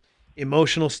personal,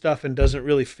 emotional stuff and doesn't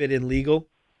really fit in legal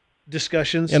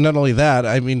discussions. And not only that,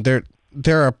 I mean, there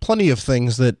are plenty of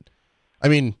things that, I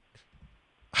mean,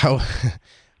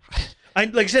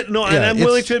 like I said, no, and I'm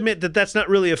willing to admit that that's not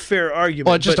really a fair argument.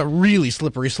 Well, it's just a really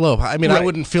slippery slope. I mean, I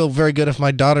wouldn't feel very good if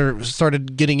my daughter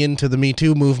started getting into the Me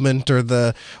Too movement or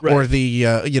put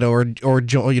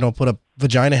a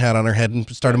vagina hat on her head and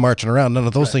started marching around. None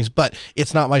of those things. But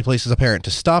it's not my place as a parent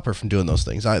to stop her from doing those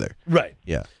things either. Right.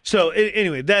 Yeah. So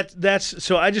anyway, that's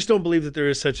so I just don't believe that there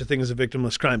is such a thing as a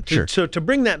victimless crime. So to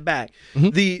bring that back,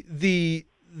 the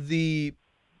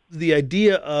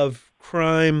idea of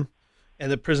crime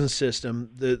and the prison system,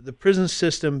 the prison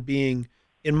system being,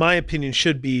 in my opinion,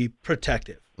 should be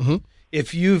protective. Mm-hmm.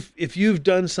 If you've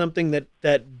done something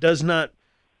that does not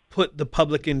put the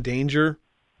public in danger,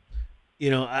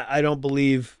 I don't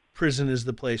believe prison is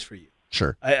the place for you.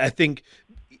 Sure. I think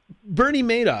Bernie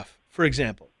Madoff, for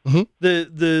example,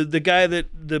 the guy that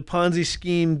the Ponzi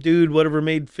scheme dude, whatever,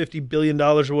 made $50 billion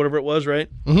or whatever it was, right?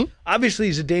 Mm-hmm. Obviously,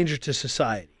 he's a danger to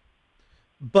society,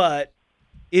 but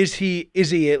is he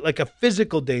like a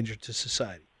physical danger to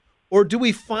society? Or do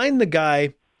we find the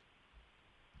guy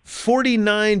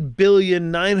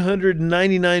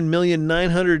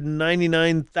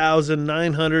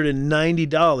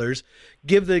 $49,999,999,990,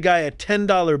 give the guy a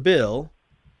 $10 bill,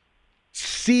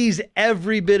 seize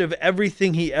every bit of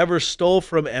everything he ever stole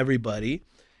from everybody,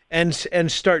 and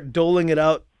start doling it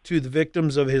out to the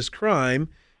victims of his crime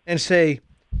and say,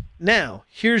 now,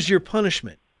 here's your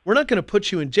punishment. We're not going to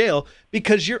put you in jail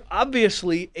because you're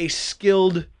obviously a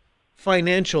skilled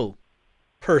financial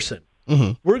person.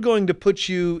 Mm-hmm. We're going to put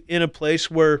you in a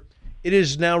place where it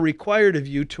is now required of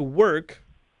you to work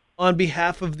on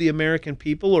behalf of the American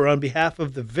people or on behalf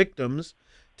of the victims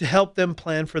to help them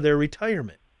plan for their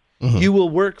retirement. Mm-hmm. You will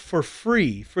work for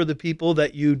free for the people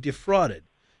that you defrauded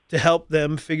to help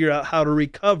them figure out how to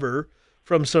recover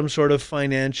from some sort of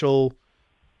financial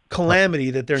calamity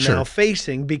that they're now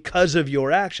facing because of your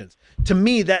actions. To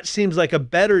me, that seems like a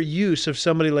better use of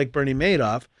somebody like Bernie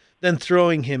Madoff than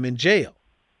throwing him in jail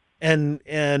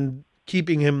and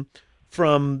keeping him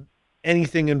from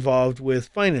anything involved with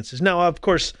finances. Now, of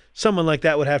course, someone like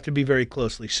that would have to be very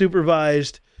closely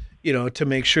supervised, to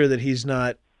make sure that he's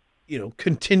not,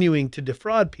 continuing to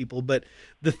defraud people. But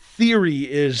the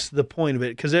theory is the point of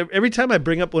it. Because every time I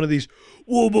bring up one of these,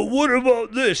 well, but what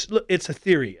about this? Look, it's a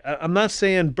theory. I'm not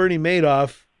saying Bernie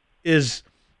Madoff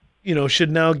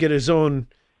should now get his own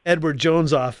Edward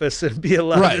Jones office and be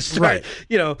allowed to start,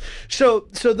 So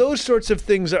those sorts of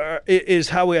things is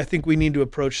how I think we need to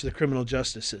approach the criminal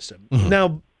justice system. Mm-hmm.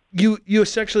 Now, you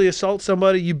sexually assault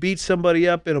somebody, you beat somebody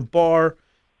up in a bar,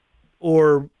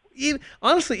 or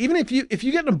honestly, even if you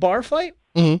get in a bar fight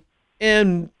mm-hmm.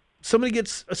 and somebody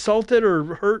gets assaulted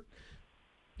or hurt,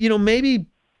 maybe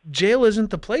jail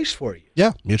isn't the place for you.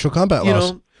 Yeah, mutual combat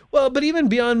laws. Well, but even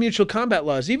beyond mutual combat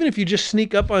laws, even if you just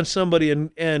sneak up on somebody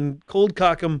and cold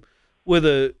cock them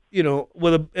and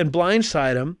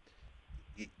blindside them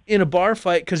in a bar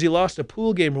fight because he lost a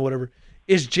pool game or whatever,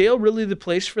 is jail really the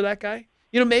place for that guy?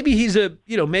 Maybe he's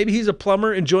a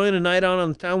plumber enjoying a night out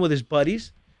on the town with his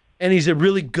buddies, and he's a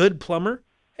really good plumber.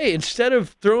 Hey, instead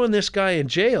of throwing this guy in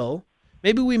jail,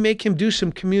 maybe we make him do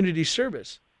some community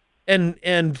service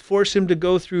and force him to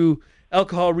go through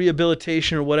alcohol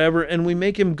rehabilitation or whatever, and we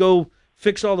make him go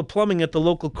fix all the plumbing at the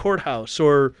local courthouse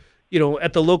or,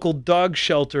 at the local dog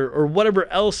shelter or whatever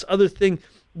else other thing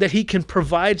that he can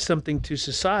provide something to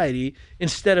society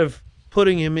instead of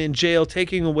putting him in jail,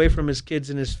 taking away from his kids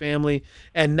and his family,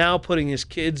 and now putting his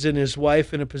kids and his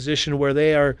wife in a position where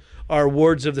they are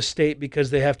wards of the state because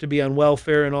they have to be on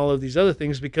welfare and all of these other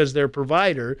things because their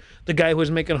provider, the guy who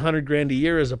was making $100,000 a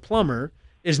year as a plumber,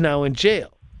 is now in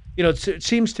jail. It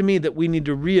seems to me that we need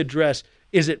to readdress,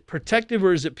 is it protective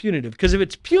or is it punitive? Because if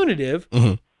it's punitive,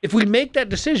 mm-hmm. if we make that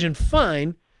decision,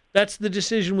 fine. That's the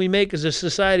decision we make as a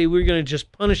society. We're going to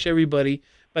just punish everybody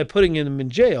by putting them in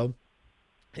jail.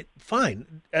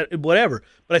 Fine, whatever.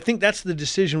 But I think that's the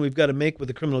decision we've got to make with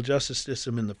the criminal justice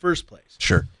system in the first place.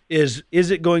 Sure. Is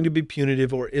it going to be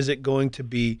punitive or is it going to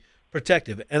be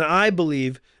protective? And I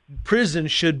believe prison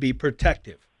should be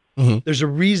protective. Mm-hmm. There's a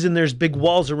reason there's big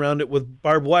walls around it with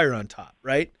barbed wire on top,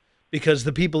 right? Because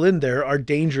the people in there are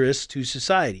dangerous to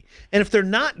society. And if they're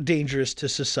not dangerous to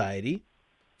society,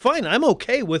 fine, I'm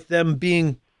okay with them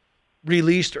being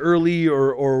released early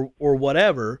or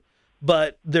whatever,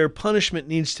 but their punishment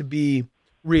needs to be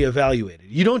reevaluated.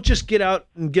 You don't just get out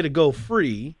and get to go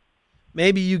free.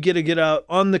 Maybe you get to get out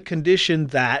on the condition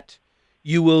that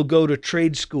you will go to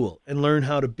trade school and learn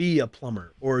how to be a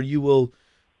plumber, or you will,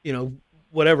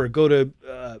 whatever, go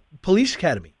to police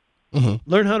academy, mm-hmm.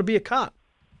 learn how to be a cop,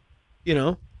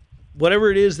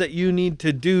 whatever it is that you need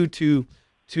to do to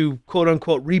quote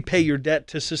unquote repay your debt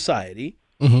to society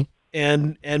mm-hmm.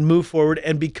 and move forward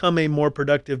and become a more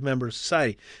productive member of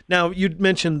society. Now, you'd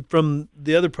mentioned from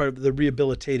the other part of the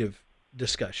rehabilitative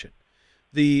discussion,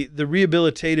 the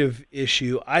rehabilitative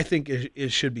issue, I think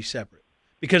is should be separate,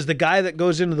 because the guy that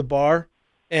goes into the bar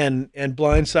and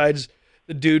blindsides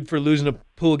the dude for losing a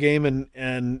pool game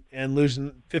and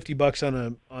losing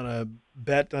 $50 on a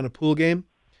bet on a pool game,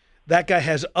 that guy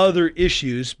has other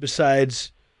issues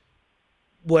besides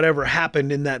whatever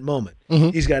happened in that moment. Mm-hmm.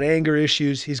 He's got anger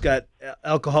issues, he's got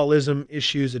alcoholism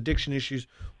issues, addiction issues,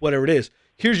 whatever it is.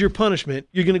 Here's your punishment.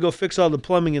 You're going to go fix all the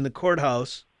plumbing in the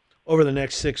courthouse over the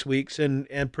next 6 weeks and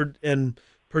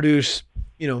produce,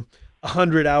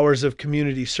 100 hours of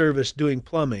community service doing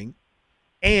plumbing,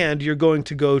 and you're going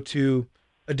to go to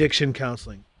addiction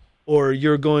counseling, or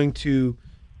you're going to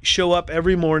show up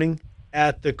every morning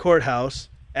at the courthouse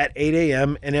at 8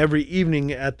 a.m. and every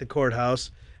evening at the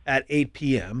courthouse at 8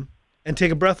 p.m. and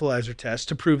take a breathalyzer test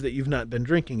to prove that you've not been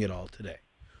drinking at all today,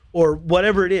 or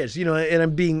whatever it is,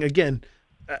 and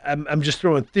I'm just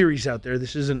throwing theories out there.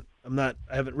 I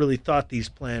haven't really thought these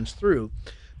plans through,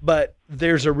 but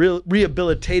there's a real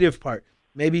rehabilitative part.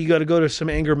 Maybe you got to go to some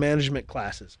anger management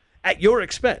classes at your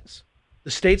expense.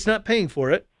 The state's not paying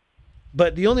for it,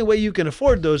 but the only way you can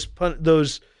afford those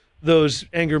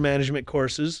anger management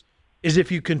courses is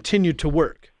if you continue to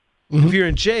work. Mm-hmm. If you're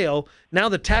in jail, now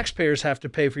the taxpayers have to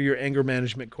pay for your anger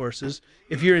management courses.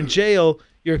 If you're in jail,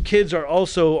 your kids are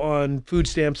also on food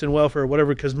stamps and welfare or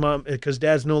whatever because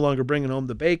dad's no longer bringing home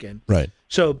the bacon. Right.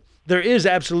 So there is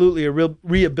absolutely a real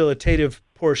rehabilitative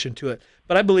portion to it,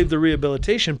 but I believe the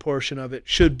rehabilitation portion of it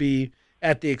should be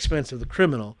at the expense of the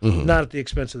criminal, mm-hmm. not at the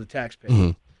expense of the taxpayer.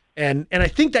 Mm-hmm. And I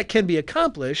think that can be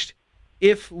accomplished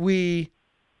if we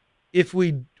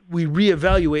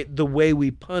reevaluate the way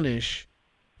we punish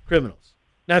criminals.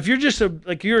 Now, if you're just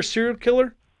you're a serial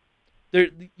killer,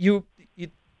 there's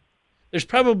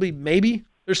probably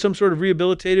there's some sort of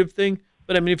rehabilitative thing,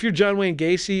 But I mean, if you're John Wayne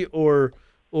Gacy or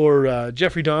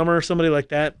Jeffrey Dahmer or somebody like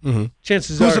that,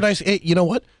 chances Who's are. a nice? Hey, you know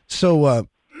what? So,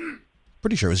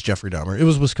 pretty sure it was Jeffrey Dahmer. It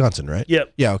was Wisconsin, right?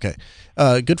 Yep. Yeah. Okay.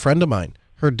 Good friend of mine.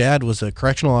 Her dad was a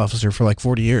correctional officer for like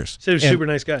 40 years. So he was a super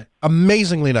nice guy.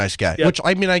 Amazingly nice guy. Yep. Which,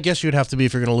 I mean, I guess you'd have to be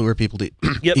if you're going to lure people to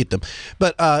eat them.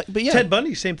 But yeah. Ted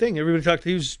Bundy, same thing. Everybody talked to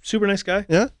him. He was a super nice guy.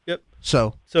 Yeah. Yep.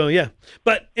 So yeah.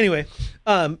 But anyway,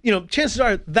 chances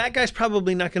are that guy's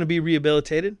probably not going to be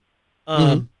rehabilitated.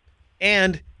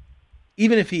 And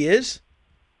even if he is,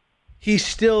 he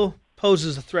still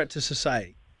poses a threat to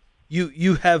society.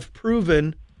 You have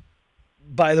proven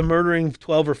by the murdering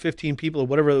 12 or 15 people or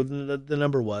whatever the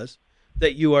number was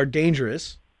that you are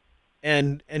dangerous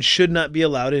and should not be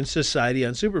allowed in society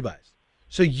unsupervised.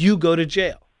 So you go to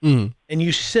jail and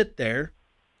you sit there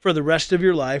for the rest of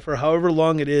your life or however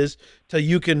long it is till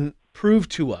you can prove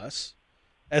to us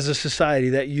as a society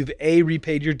that you've A,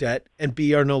 repaid your debt, and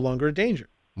B, are no longer a danger.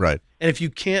 right. And if you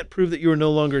can't prove that you are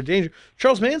no longer a danger,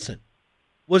 Charles Manson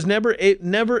was never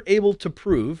able to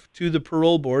prove to the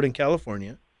parole board in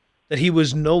California that he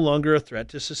was no longer a threat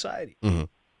to society.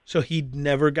 So he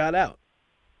never got out.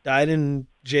 Died in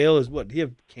jail as what? Did he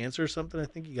have cancer or something? I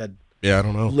think he got I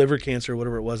don't know. liver cancer or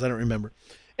whatever it was. I don't remember.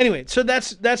 Anyway, so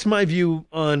that's my view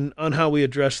on how we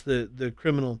address the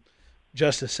criminal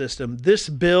justice system. This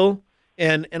bill,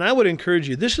 and I would encourage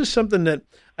you, this is something that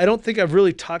I don't think I've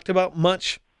really talked about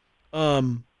much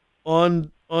on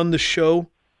the show.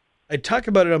 I talk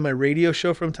about it on my radio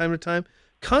show from time to time.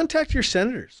 Contact your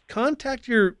senators, contact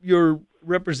your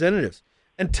representatives,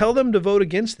 and tell them to vote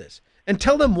against this. And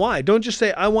tell them why. Don't just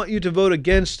say, I want you to vote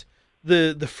against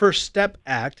the First Step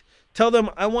Act. Tell them,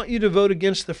 I want you to vote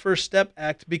against the First Step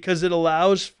Act because it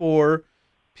allows for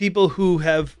people who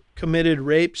have committed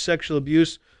rape, sexual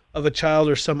abuse of a child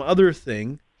or some other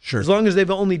thing. Sure. As long as they've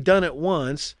only done it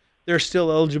once, they're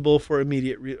still eligible for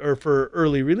immediate or for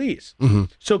early release.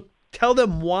 So tell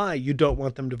them why you don't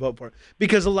want them to vote for it.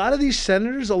 Because a lot of these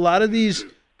senators, a lot of these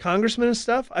congressmen and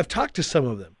stuff, I've talked to some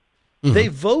of them. They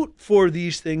vote for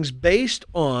these things based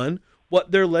on what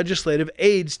their legislative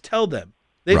aides tell them.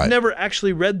 They've never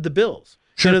actually read the bills.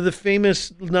 Sure. You know, the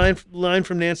famous line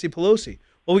from Nancy Pelosi.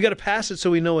 Well, we got to pass it so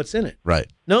we know what's in it. Right.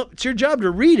 No, it's your job to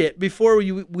read it before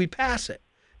we pass it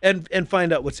and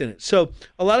find out what's in it. So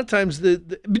a lot of times,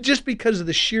 just because of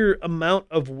the sheer amount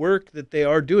of work that they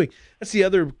are doing, that's the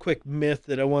other quick myth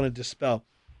that I want to dispel.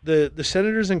 The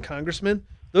senators and congressmen,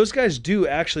 those guys do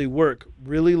actually work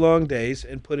really long days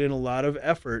and put in a lot of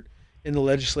effort in the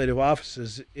legislative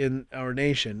offices in our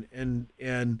nation.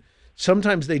 And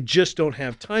sometimes they just don't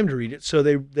have time to read it. So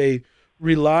they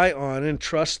rely on and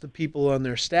trust the people on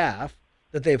their staff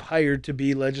that they've hired to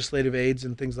be legislative aides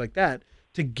and things like that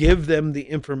to give them the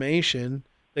information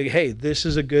like, hey, this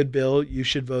is a good bill. You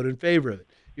should vote in favor of it.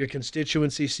 Your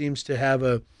constituency seems to have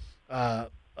a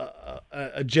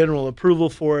general approval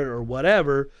for it or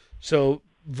whatever. So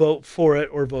vote for it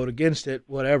or vote against it,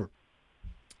 whatever.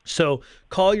 So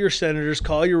call your senators,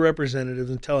 call your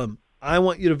representatives and tell them, I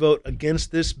want you to vote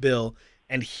against this bill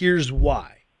and here's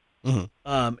why.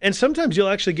 And sometimes you'll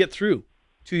actually get through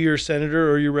to your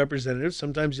senator or your representative.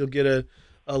 Sometimes you'll get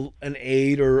an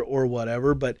aide or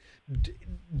whatever, but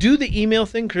do the email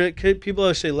thing. People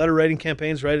always say letter writing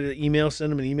campaigns, write an email,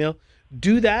 send them an email.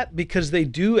 Do that because they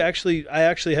do actually. I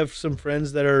actually have some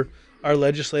friends that are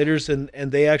legislators and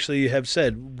they actually have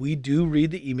said we do read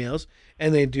the emails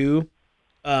and they do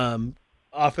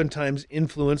oftentimes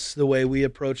influence the way we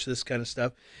approach this kind of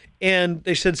stuff. And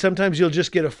they said sometimes you'll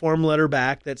just get a form letter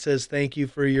back that says thank you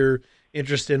for your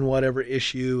interest in whatever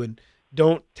issue, and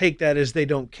don't take that as they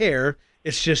don't care.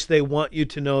 It's just they want you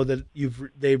to know that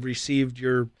they've received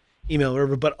your email or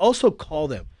whatever. But also call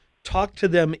them, talk to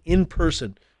them in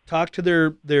person, talk to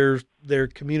their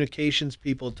communications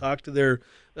people, talk to their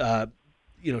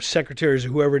secretaries or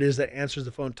whoever it is that answers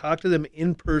the phone. Talk to them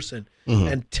in person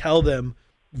and tell them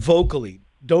vocally.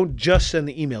 Don't just send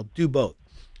the email. Do both.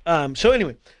 So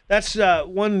anyway, that's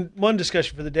one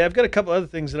discussion for the day. I've got a couple other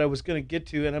things that I was going to get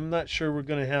to, and I'm not sure we're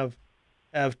going to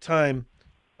have time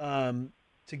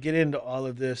to get into all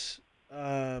of this.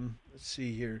 Let's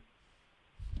see here.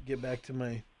 Get back to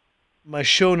my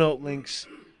show note links.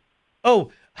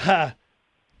 Oh, we're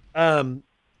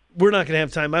not going to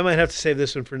have time. I might have to save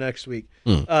this one for next week.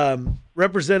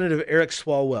 Representative Eric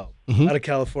Swalwell out of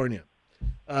California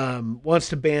wants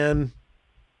to ban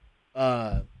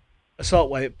assault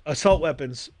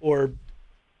weapons, or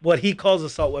what he calls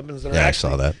assault weapons that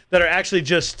are actually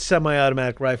just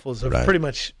semi-automatic rifles of pretty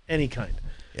much any kind.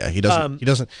 Yeah, he doesn't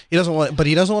want to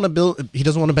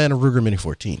ban a Ruger Mini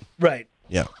 14. Right.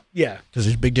 Yeah. Yeah. Because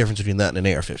there's a big difference between that and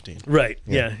an AR-15. Right.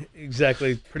 Yeah.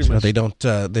 Exactly. Pretty So much. they don't.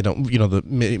 The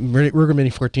Ruger Mini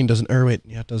 14 doesn't. Or wait,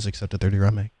 yeah, it does accept a 30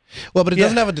 round mag. Well, but it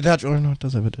doesn't have a detachable. No, it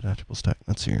does have a detachable stack.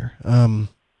 That's here.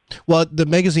 Well, the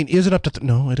magazine isn't up to.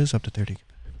 No, it is up to 30.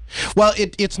 Well,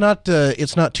 it's not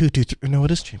 223. No,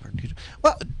 it is chambered.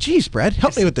 Well, geez, Brad,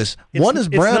 help me with this. One is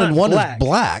brown and one is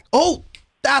black. Oh,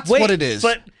 that's what it is.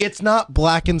 But it's not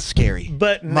black and scary.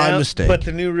 But my mistake. But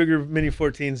the new Ruger Mini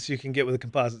 14s you can get with a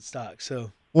composite stock.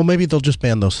 So well, maybe they'll just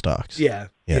ban those stocks. Yeah.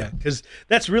 Because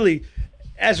that's really,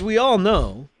 as we all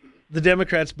know, the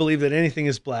Democrats believe that anything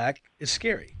is black is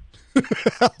scary.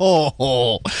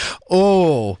 oh.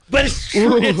 But it's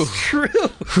true. It's true.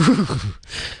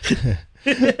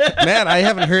 Man, I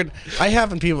haven't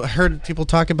heard people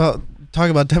talk about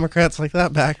Democrats like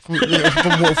that back from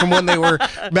when they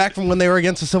were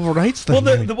against the civil rights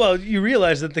thing. Well, you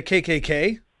realize that the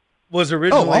KKK was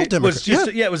originally all Democrats.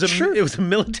 it was a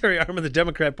military arm of the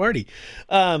Democrat Party.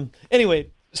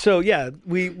 Anyway, so yeah,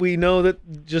 we know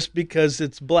that just because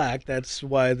it's black, that's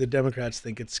why the Democrats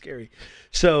think it's scary.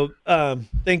 So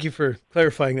thank you for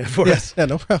clarifying that for us. Yeah,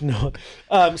 no problem. No.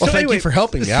 Thank you for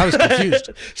helping me. I was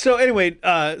confused. So anyway,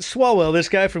 Swalwell, this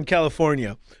guy from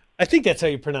California, I think that's how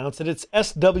you pronounce it. It's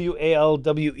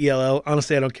Swalwell.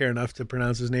 Honestly, I don't care enough to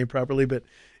pronounce his name properly, but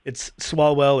it's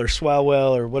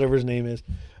Swalwell or whatever his name is.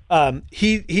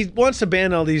 He wants to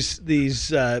ban all these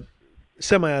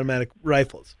semi-automatic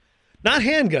rifles, not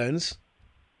handguns,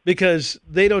 because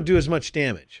they don't do as much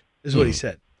damage, is what he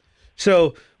said.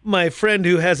 So my friend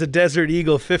who has a Desert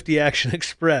Eagle 50 Action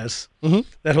Express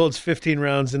that holds 15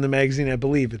 rounds in the magazine, I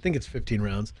believe. I think it's 15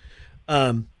 rounds.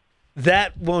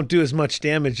 That won't do as much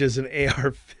damage as an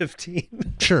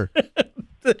AR-15. Sure.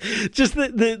 Just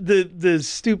the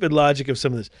stupid logic of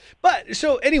some of this. But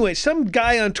so anyway, some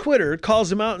guy on Twitter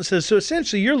calls him out and says, so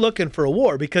essentially you're looking for a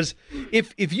war, because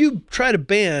if you try to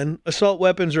ban assault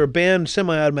weapons or ban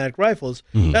semi-automatic rifles,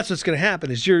 that's what's going to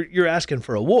happen is you're asking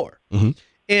for a war.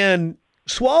 And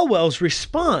Swalwell's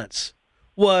response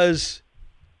was,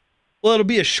 well, it'll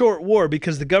be a short war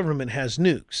because the government has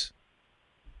nukes.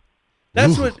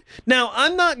 That's what. Now,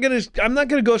 I'm not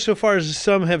gonna go so far as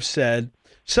some have said.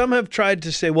 Some have tried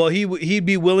to say, well, he'd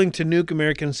be willing to nuke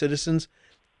American citizens.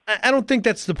 I don't think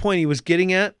that's the point he was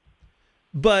getting at,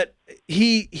 but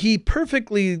he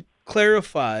perfectly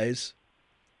clarifies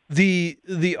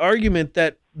the argument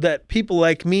that people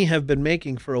like me have been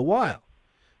making for a while.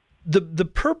 The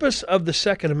purpose of the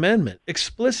Second Amendment,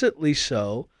 explicitly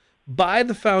so by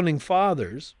the Founding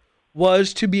Fathers,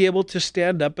 was to be able to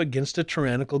stand up against a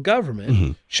tyrannical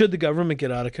government should the government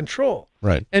get out of control.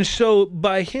 Right. And so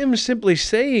by him simply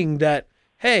saying that,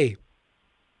 hey,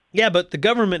 yeah, but the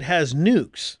government has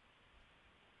nukes,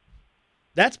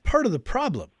 that's part of the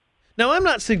problem. Now, I'm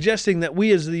not suggesting that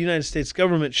we as the United States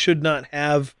government should not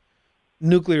have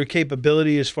nuclear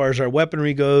capability as far as our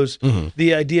weaponry goes.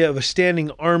 The idea of a standing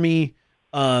army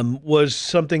was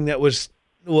something that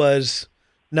was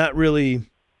not really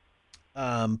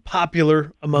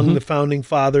popular among the Founding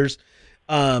Fathers.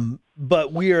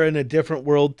 But we are in a different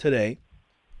world today,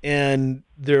 and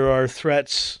there are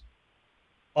threats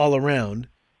all around.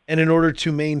 And in order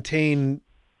to maintain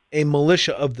a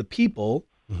militia of the people,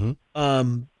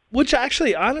 which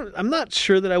actually I'm not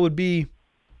sure that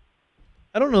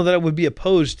I don't know that I would be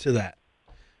opposed to that.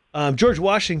 George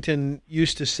Washington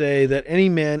used to say that any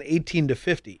man 18 to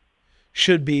 50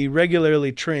 should be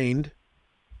regularly trained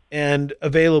and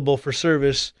available for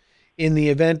service in the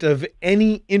event of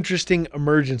any interesting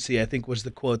emergency, I think was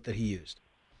the quote that he used.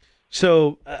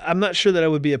 So I'm not sure that I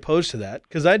would be opposed to that,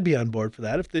 because I'd be on board for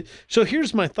that. So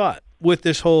here's my thought with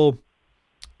this whole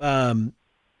Second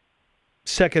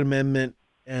Amendment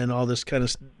and all this kind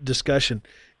of discussion.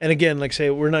 And again, like I say,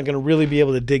 we're not going to really be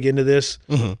able to dig into this,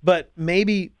 but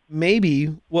maybe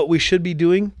what we should be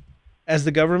doing as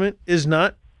the government is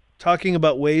not talking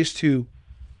about ways to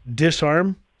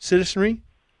disarm citizenry,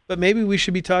 but maybe we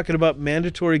should be talking about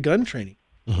mandatory gun training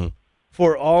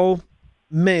for all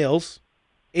males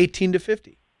 18 to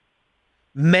 50.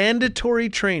 Mandatory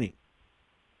training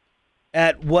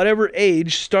at whatever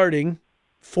age, starting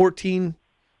 14,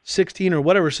 16 or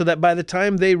whatever, so that by the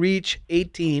time they reach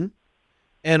 18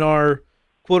 and are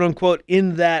quote unquote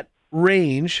in that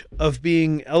range of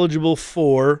being eligible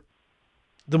for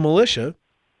the militia,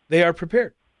 they are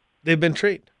prepared. They've been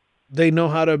trained. They know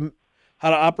how to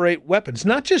operate weapons,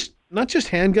 not just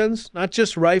handguns, not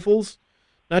just rifles,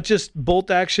 not just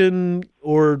bolt action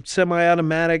or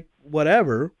semi-automatic,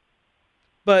 whatever,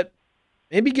 but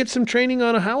maybe get some training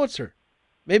on a howitzer,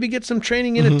 maybe get some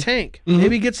training in a tank,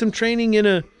 maybe get some training in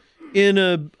a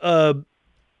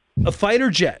fighter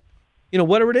jet,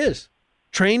 whatever it is.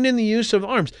 trained in the use of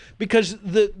arms, because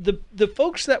the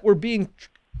folks that were being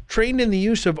trained in the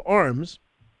use of arms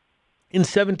in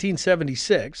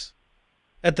 1776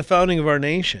 at the founding of our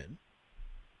nation,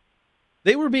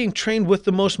 they were being trained with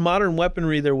the most modern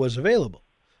weaponry there was available.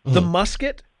 Mm-hmm. The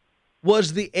musket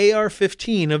was the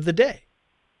AR-15 of the day.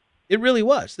 It really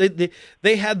was.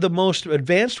 They had the most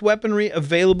advanced weaponry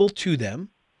available to them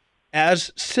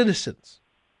as citizens.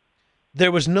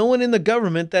 There was no one in the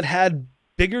government that had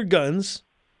bigger guns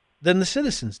than the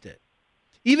citizens did.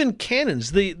 Even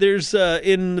cannons. There's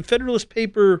in the Federalist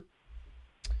paper,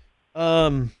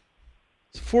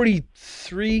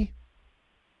 43.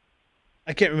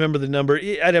 I can't remember the number.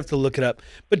 I'd have to look it up.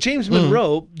 But James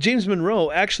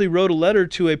Monroe actually wrote a letter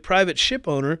to a private ship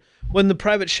owner when the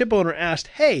private ship owner asked,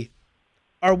 "Hey,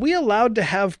 are we allowed to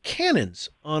have cannons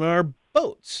on our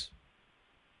boats?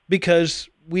 Because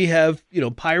we have,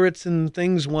 pirates and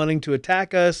things wanting to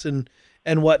attack us and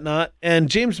whatnot." And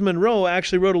James Monroe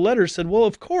actually wrote a letter, said, "Well,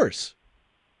 of course.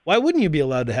 Why wouldn't you be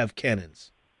allowed to have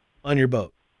cannons on your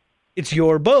boat? It's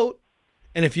your boat,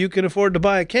 and if you can afford to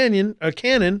buy a cannon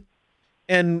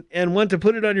and want to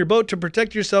put it on your boat to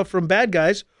protect yourself from bad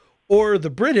guys or the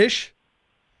British,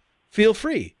 feel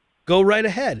free. Go right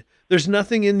ahead. There's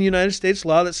nothing in the United States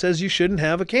law that says you shouldn't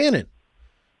have a cannon.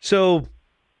 So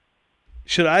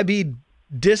should I be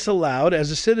disallowed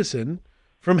as a citizen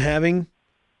from having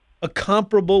a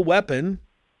comparable weapon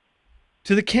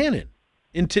to the cannon?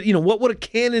 What would a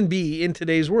cannon be in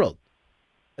today's world?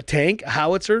 A tank, a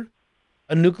howitzer,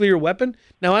 a nuclear weapon?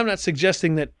 Now, I'm not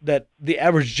suggesting that the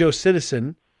average Joe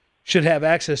citizen should have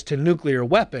access to nuclear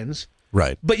weapons.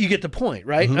 Right. But you get the point,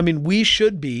 right? Mm-hmm. I mean, we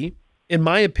should be, in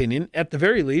my opinion, at the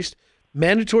very least,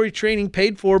 mandatory training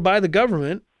paid for by the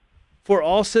government for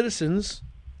all citizens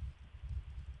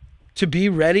to be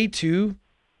ready to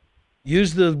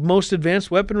use the most advanced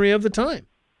weaponry of the time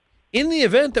in the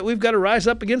event that we've got to rise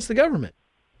up against the government.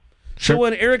 Sure. So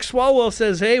when Eric Swalwell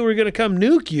says, "Hey, we're going to come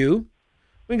nuke you,"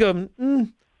 we go,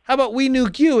 how about we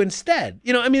nuke you instead?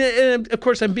 And of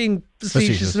course I'm being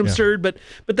facetious and absurd, but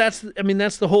that's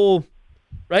the whole,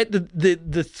 right?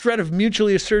 The threat of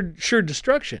mutually assured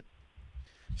destruction.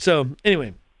 So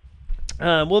anyway,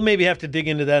 we'll maybe have to dig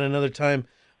into that another time.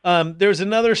 There's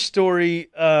another story,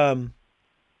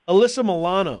 Alyssa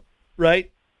Milano,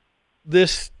 right?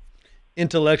 This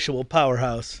intellectual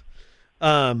powerhouse.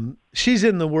 She's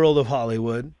in the world of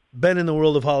Hollywood, been in the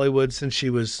world of Hollywood since she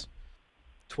was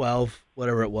 12,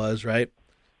 whatever it was, right?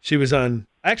 She was I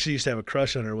actually used to have a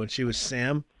crush on her when she was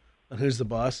Sam on Who's the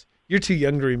Boss. You're too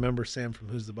young to remember Sam from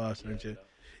Who's the Boss, aren't you?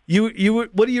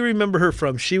 What do you remember her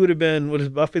from? She would have been, what is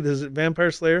Buffy the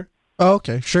Vampire Slayer? Oh,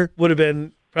 okay, sure. Would have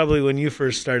been probably when you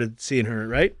first started seeing her,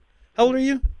 right? How old are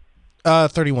you?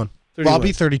 31. Well, I'll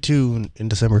be 32 in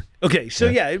December. Okay, so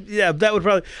yeah, that would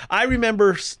probably. I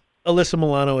remember Alyssa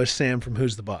Milano as Sam from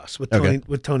Who's the Boss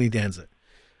with Tony Danza.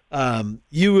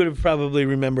 You would have probably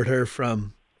remembered her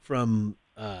from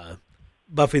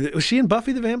Buffy. Was she in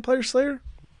Buffy the Vampire Slayer?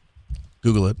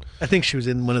 Google it. I think she was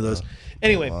in one of those.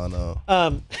 Anyway,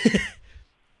 I'm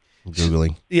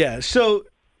Googling. Yeah, so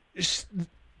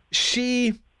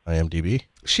she IMDb.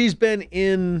 She's been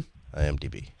in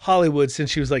IMDb Hollywood since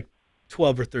she was like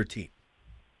 12 or 13.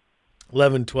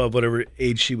 11, 12, whatever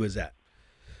age she was at.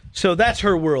 So that's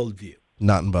her worldview.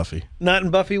 Not in Buffy. Not in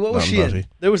Buffy? What was she in?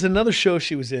 There was another show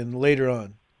she was in later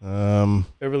on.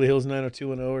 Beverly Hills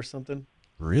 90210 or something.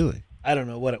 Really? I don't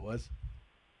know what it was.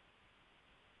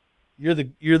 You're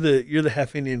the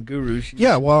half Indian guru.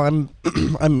 Yeah, well,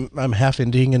 I'm half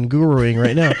Indian and guruing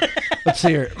right now. Let's see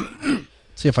here.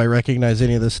 See if I recognize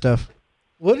any of this stuff.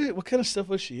 What kind of stuff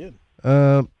was she in?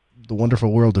 The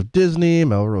Wonderful World of Disney,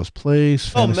 Melrose Place.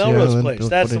 Fantasy Melrose Island, Place.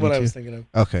 That's what I was thinking of.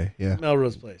 Okay, yeah.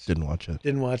 Melrose Place. Didn't watch it.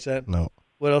 Didn't watch that? No.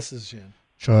 What else is she in?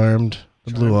 Charmed,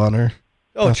 The Blue Honor.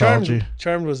 Oh,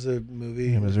 Charmed was a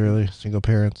movie. It was early. Single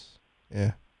Parents.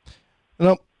 Yeah.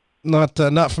 Nope.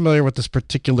 Not familiar with this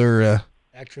particular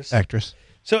actress.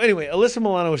 So anyway, Alyssa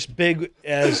Milano was big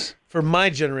for my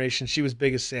generation, she was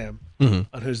big as Sam on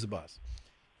Who's the Boss.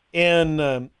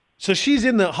 And so she's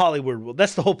in the Hollywood world.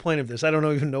 That's the whole point of this. I don't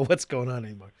even know what's going on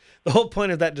anymore. The whole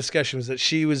point of that discussion was that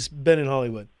she was been in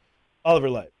Hollywood all of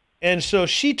her life. And so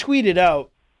she tweeted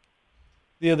out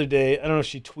the other day, I don't know if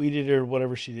she tweeted or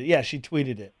whatever she did. Yeah, she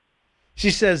tweeted it. She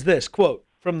says this, quote,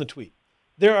 from the tweet: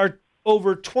 "There are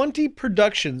over 20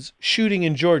 productions shooting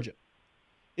in Georgia.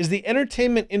 Is the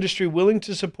entertainment industry willing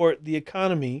to support the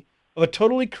economy of a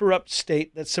totally corrupt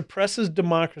state that suppresses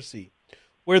democracy,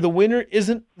 where the winner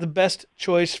isn't the best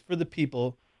choice for the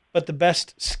people, but the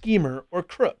best schemer or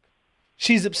crook?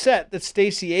 She's upset that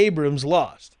Stacey Abrams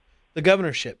lost the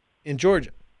governorship in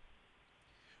Georgia."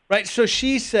 Right? So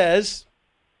she says,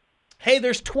 hey,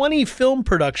 there's 20 film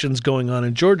productions going on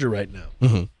in Georgia right now.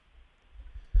 Mm-hmm.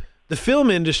 The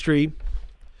film industry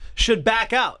should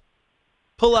back out,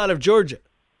 pull out of Georgia,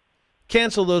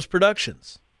 cancel those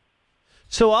productions.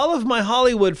 So all of my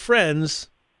Hollywood friends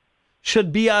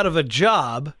should be out of a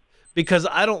job because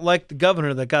I don't like the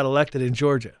governor that got elected in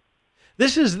Georgia.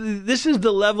 This is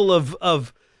the level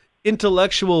of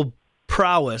intellectual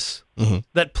prowess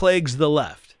that plagues the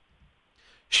left.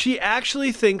 She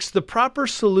actually thinks the proper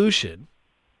solution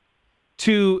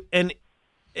to an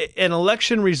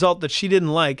election result that she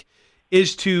didn't like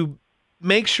is to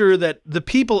make sure that the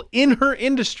people in her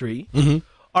industry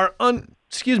are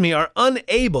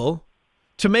unable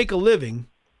to make a living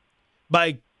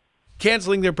by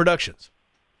canceling their productions.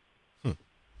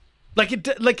 Like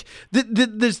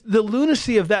the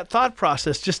lunacy of that thought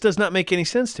process just does not make any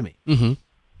sense to me.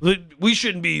 We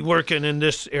shouldn't be working in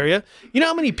this area. You know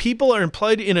how many people are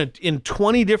employed in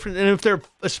 20 different, and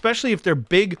especially if they're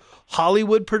big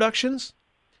Hollywood productions,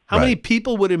 how many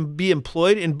people would be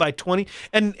employed in by 20?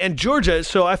 And Georgia.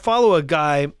 So I follow a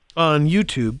guy on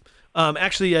YouTube.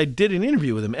 Actually, I did an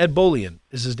interview with him. Ed Bolian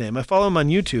is his name. I follow him on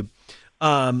YouTube,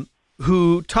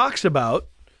 who talks about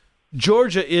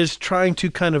Georgia is trying to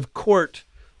kind of court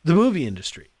the movie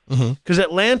industry. Because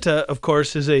Atlanta, of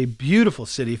course, is a beautiful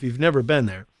city. If you've never been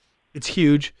there, it's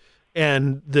huge.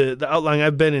 And the outlying,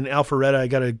 I've been in Alpharetta. I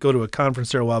got to go to a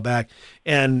conference there a while back.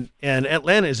 And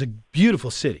Atlanta is a beautiful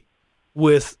city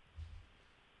with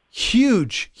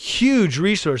huge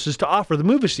resources to offer the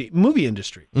movie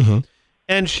industry.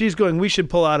 And she's going, we should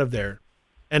pull out of there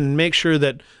and make sure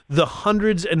that the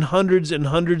hundreds and hundreds and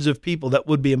hundreds of people that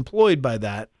would be employed by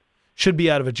that should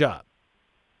be out of a job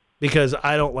because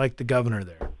I don't like the governor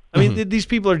there. I mean, these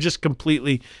people are just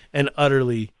completely and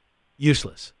utterly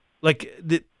useless. Like,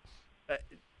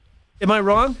 am I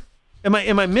wrong? Am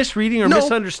I misreading or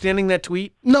misunderstanding that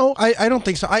tweet? No, I don't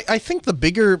think so. I think the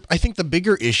bigger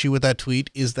issue with that tweet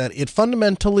is that it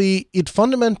fundamentally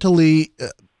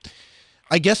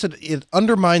I guess it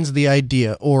undermines the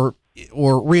idea or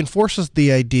reinforces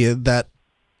the idea that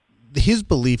his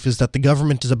belief is that the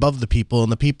government is above the people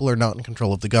and the people are not in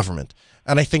control of the government.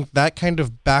 And I think that kind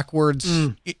of backwards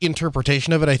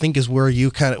interpretation of it, I think, is where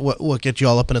you kind of what gets you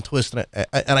all up in a twist. And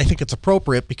I think it's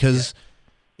appropriate because,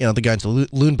 you know, the guy's a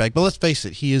loon bag. But let's face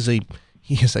it, he is a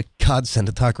godsend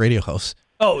to talk radio host.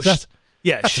 Oh, that's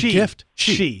a gift.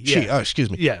 She. Oh, excuse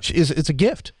me. Yeah, it's a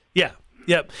gift. Yeah.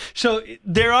 Yep. So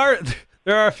there are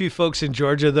a few folks in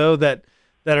Georgia though that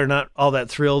are not all that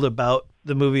thrilled about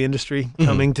the movie industry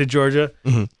coming to Georgia,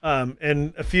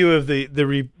 and a few of the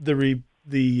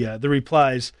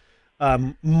replies.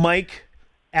 Mike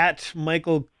at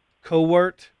Michael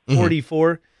Cowart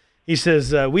 44. He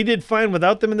says, "We did fine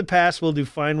without them in the past. We'll do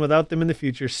fine without them in the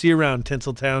future. See you around,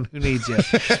 Tinseltown. Who needs you?"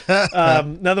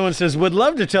 Another one says, "Would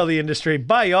love to tell the industry,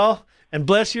 bye y'all, and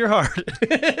bless your heart."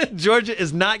 Georgia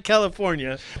is not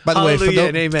California. By the way,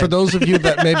 for those of you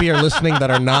that maybe are listening that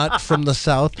are not from the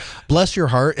South, bless your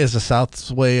heart is the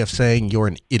South's way of saying you're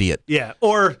an idiot. Yeah,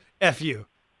 or F you.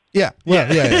 Yeah,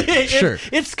 well, yeah. Sure.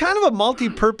 It's kind of a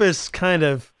multi-purpose kind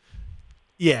of,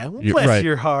 bless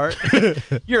your heart.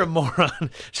 You're a moron.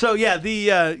 So,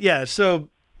 so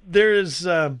there's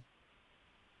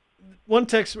one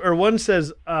text, or one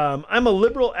says, I'm a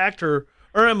liberal actor,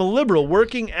 or I'm a liberal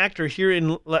working actor here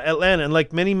in Atlanta, and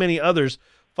like many, many others,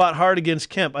 fought hard against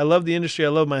Kemp. I love the industry. I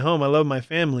love my home. I love my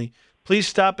family. Please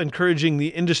stop encouraging the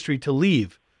industry to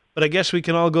leave. But I guess we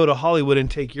can all go to Hollywood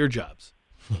and take your jobs.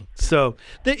 So,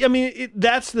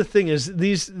 that's the thing is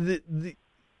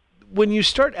when you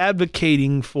start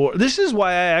advocating for, this is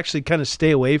why I actually kind of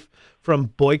stay away from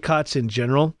boycotts in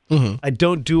general. I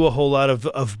don't do a whole lot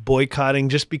of boycotting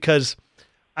just because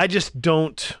I just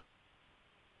don't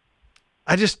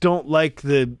like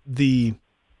the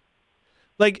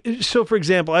like. So, for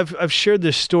example, I've shared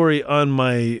this story on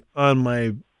my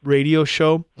radio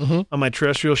show, on my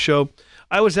terrestrial show.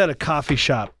 I was at a coffee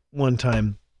shop one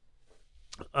time,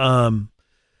 and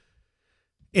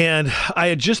I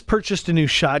had just purchased a new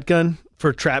shotgun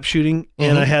for trap shooting,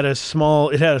 and it had a small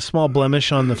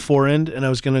blemish on the forend, and I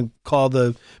was going to call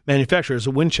the manufacturer. It's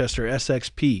a Winchester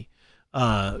SXP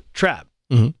trap,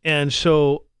 and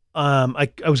so I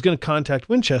was going to contact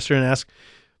Winchester and ask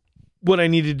what I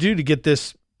needed to do to get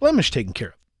this blemish taken care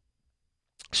of.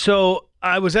 So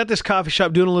I was at this coffee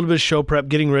shop doing a little bit of show prep,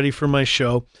 getting ready for my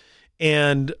show,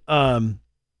 and I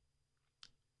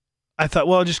thought,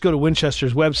 well, I'll just go to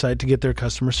Winchester's website to get their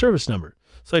customer service number.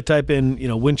 So I type in,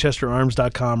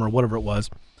 winchesterarms.com or whatever it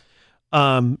was.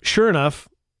 Sure enough,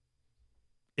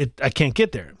 I can't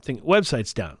get there. I'm thinking,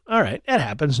 website's down. All right, that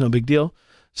happens, no big deal.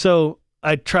 So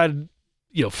I tried,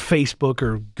 Facebook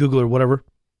or Google or whatever.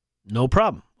 No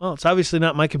problem. Well, it's obviously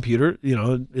not my computer.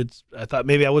 I thought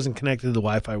maybe I wasn't connected to the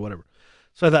Wi-Fi or whatever.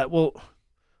 So I thought, well,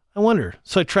 I wonder.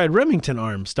 So I tried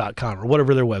RemingtonArms.com or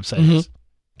whatever their website is.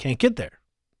 Can't get there.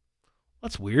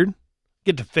 That's weird.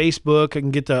 Get to Facebook. I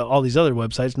can get to all these other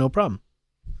websites. No problem.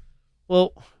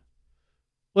 Well,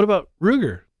 what about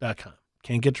Ruger.com?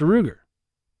 Can't get to Ruger.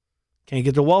 Can't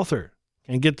get to Walther.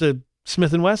 Can't get to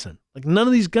Smith & Wesson. Like none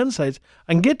of these gun sites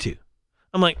I can get to.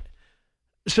 I'm like,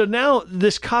 so now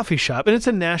this coffee shop, and it's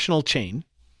a national chain,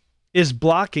 is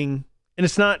blocking, and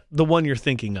it's not the one you're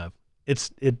thinking of.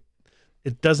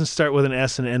 It doesn't start with an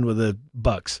S and end with a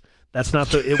Bucks. That's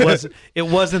not it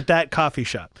wasn't that coffee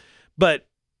shop. But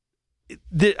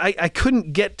I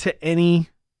couldn't get to any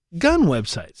gun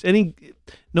websites,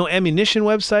 no ammunition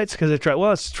websites, because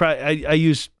I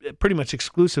use pretty much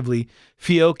exclusively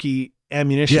Fiocchi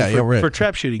ammunition for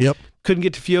trap shooting. Yep. Couldn't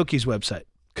get to Fiocchi's website.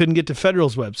 Couldn't get to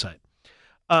Federal's website.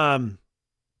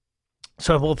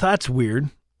 So, well, that's weird.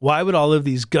 Why would all of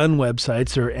these gun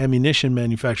websites or ammunition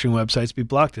manufacturing websites be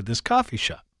blocked at this coffee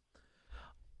shop?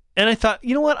 And I thought,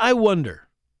 you know what? I wonder,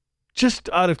 just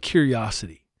out of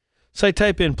curiosity. So I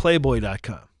type in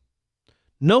playboy.com.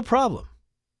 No problem.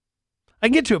 I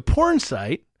can get to a porn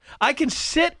site. I can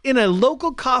sit in a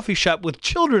local coffee shop with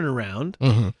children around.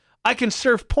 Mm-hmm. I can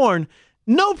surf porn.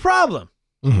 No problem.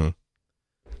 Mm-hmm.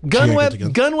 Gun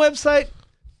website,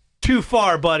 too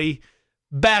far, buddy.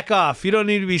 Back off. You don't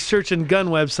need to be searching gun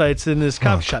websites in this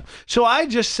coffee shop. So I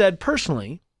just said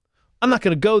personally, I'm not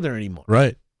going to go there anymore.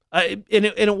 Right. And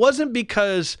it wasn't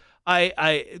because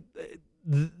I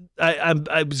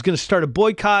was going to start a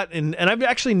boycott, and I've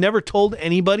actually never told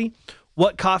anybody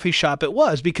what coffee shop it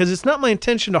was, because it's not my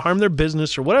intention to harm their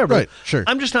business or whatever. Right, sure.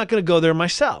 I'm just not going to go there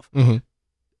myself. Mm-hmm.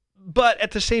 But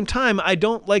at the same time, I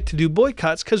don't like to do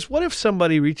boycotts, because what if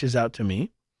somebody reaches out to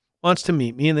me, wants to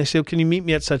meet me, and they say, "Can you meet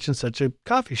me at such and such a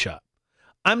coffee shop?"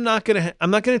 I'm not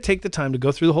gonna take the time to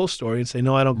go through the whole story and say,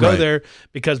 "No, I don't go there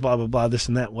because blah blah blah, this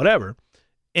and that, whatever."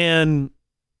 And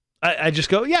I just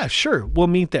go, "Yeah, sure, we'll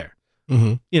meet there."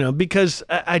 Mm-hmm. Because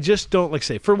I just don't, like,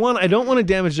 say, for one, I don't want to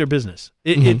damage their business.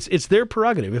 It's their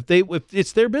prerogative. If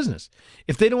it's their business.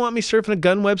 If they don't want me surfing a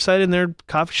gun website in their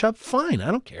coffee shop, fine, I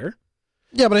don't care.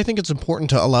 Yeah, but I think it's important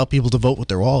to allow people to vote with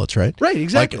their wallets, right? Right,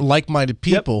 exactly. Like-minded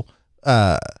people.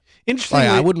 Yep. Interestingly,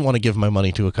 I wouldn't want to give my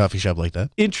money to a coffee shop like that.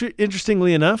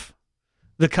 Interestingly enough,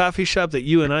 the coffee shop that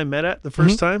you and I met at the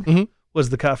first time was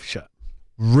the coffee shop.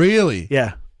 Really?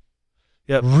 Yeah.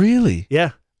 Yep. Really?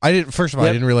 Yeah. I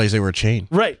didn't realize they were a chain.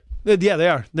 Right. Yeah, they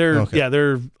are. They're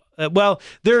I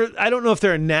don't know if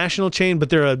they're a national chain, but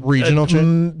they're a regional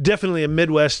chain. Definitely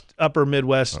a upper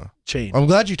Midwest chain. I'm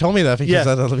glad you told me that, because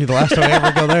that'll be the last time I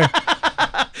ever go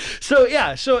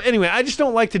there. So anyway, I just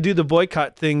don't like to do the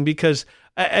boycott thing, because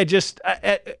I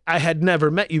had never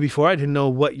met you before. I didn't know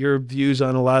what your views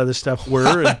on a lot of this stuff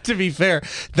were. To be fair,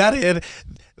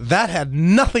 that had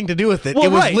nothing to do with it. Well, it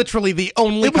was literally the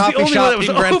only coffee shop in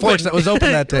Grand Forks that was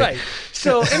open that day. Right.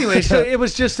 So anyway, it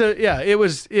was just it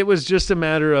was just a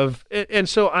matter of, and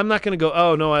so I'm not going to go,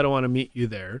 "Oh no, I don't want to meet you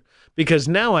there," because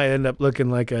now I end up looking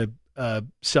like a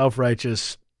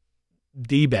self-righteous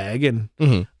D-bag, and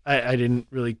I didn't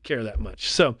really care that much.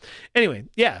 So anyway,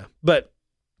 but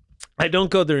I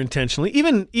don't go there intentionally.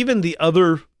 Even the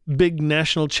other big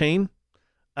national chain,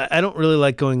 I don't really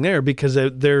like going there, because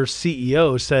their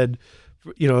CEO said,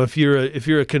 if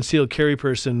you're a concealed carry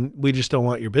person, we just don't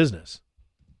want your business.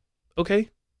 Okay,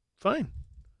 fine.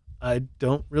 I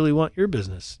don't really want your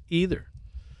business either.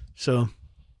 So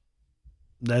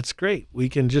that's great. We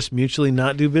can just mutually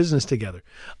not do business together.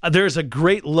 There's a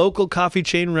great local coffee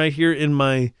chain right here in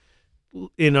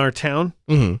our town.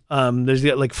 Mm-hmm. There's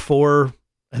got like four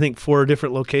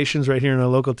different locations right here in our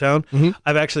local town. Mm-hmm.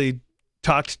 I've actually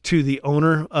talked to the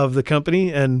owner of the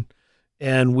company, and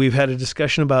we've had a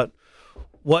discussion about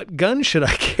what gun should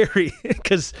I carry,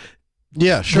 because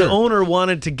the owner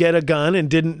wanted to get a gun and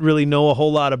didn't really know a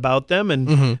whole lot about them,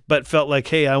 and but felt like,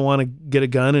 hey, I want to get a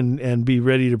gun and be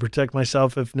ready to protect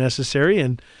myself if necessary,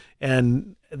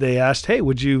 and they asked, hey,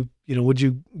 would you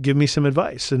give me some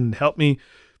advice and help me?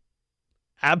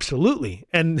 Absolutely.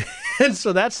 And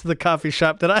so that's the coffee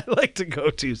shop that I like to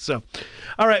go to. So,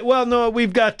 all right. Well, Noah,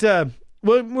 we've got,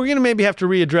 we're going to maybe have to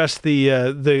readdress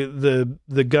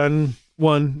the gun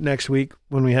one next week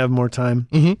when we have more time.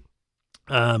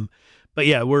 Mm-hmm. But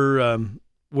yeah, we're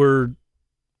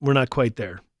not quite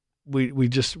there. We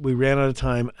ran out of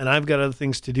time, and I've got other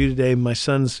things to do today. My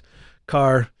son's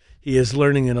car, He is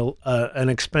learning an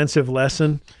expensive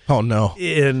lesson. Oh no!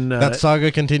 That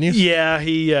saga continues. Yeah,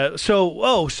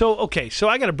 okay. So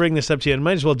I got to bring this up to you, and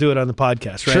might as well do it on the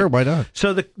podcast, right? Sure, why not?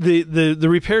 So the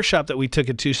repair shop that we took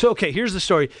it to. So okay, here's the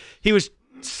story. He's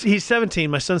 17.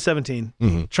 My son's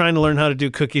 17, trying to learn how to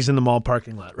do cookies in the mall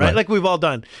parking lot, right? Like we've all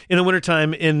done in the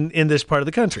wintertime in this part of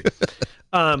the country.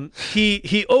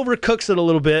 He overcooks it a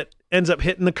little bit, ends up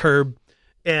hitting the curb,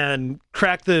 and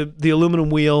cracked the aluminum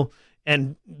wheel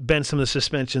and bent some of the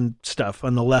suspension stuff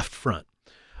on the left front.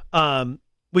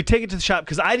 We take it to the shop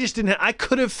because I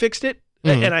could have fixed it,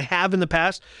 and I have in the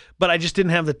past, but I just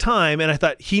didn't have the time, and I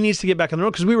thought he needs to get back on the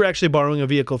road because we were actually borrowing a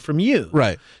vehicle from you,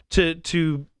 right?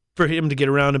 For him to get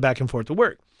around and back and forth to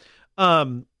work.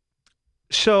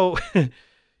 So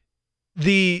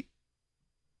he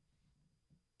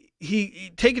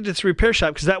take it to this repair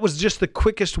shop because that was just the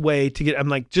quickest way to get. I'm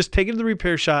like, just take it to the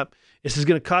repair shop. This is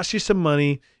going to cost you some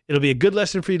money. It'll be a good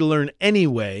lesson for you to learn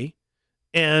anyway,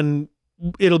 and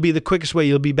it'll be the quickest way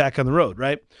you'll be back on the road,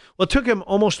 right? Well, it took him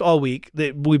almost all week.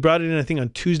 We brought it in, I think, on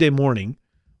Tuesday morning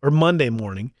or Monday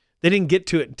morning. They didn't get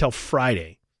to it until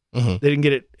Friday. They didn't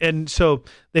get it, and so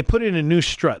they put in a new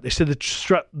strut. They said the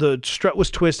strut was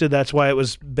twisted. That's why it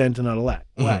was bent and out of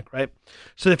whack, right?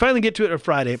 So they finally get to it on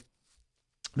Friday.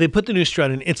 They put the new strut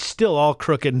in. It's still all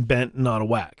crooked and bent and out of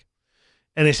whack.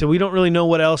 And they said, we don't really know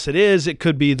what else it is. It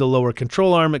could be the lower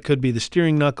control arm. It could be the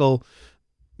steering knuckle,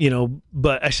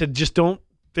 but I said, just don't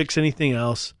fix anything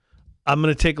else. I'm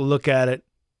going to take a look at it,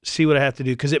 see what I have to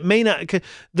do. Because it may not,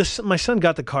 my son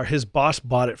got the car. His boss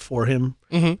bought it for him.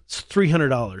 It's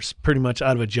 $300 pretty much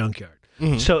out of a junkyard.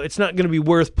 So it's not going to be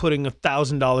worth putting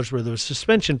 $1,000 worth of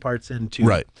suspension parts into.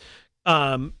 Right.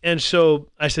 And so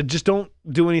I said, just don't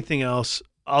do anything else.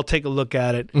 I'll take a look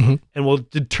at it and we'll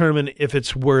determine if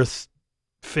it's worth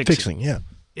fixing. Yeah.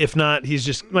 If not,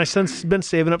 my son's been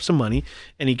saving up some money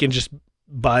and he can just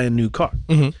buy a new car.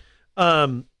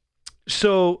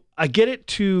 So I get it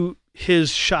to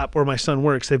his shop where my son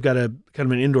works. They've got a kind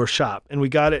of an indoor shop, and we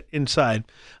got it inside.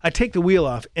 I take the wheel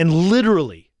off, and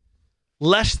literally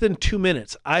less than 2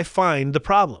 minutes, I find the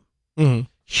problem.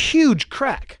 Huge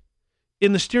crack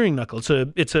in the steering knuckle.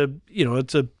 It's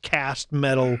a cast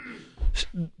metal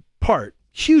part.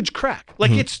 Huge crack.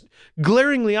 Like it's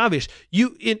glaringly obvious.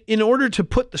 You in order to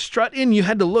put the strut in, you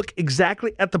had to look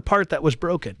exactly at the part that was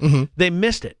broken. They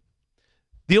missed it.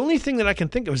 The only thing that I can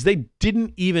think of is they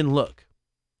didn't even look.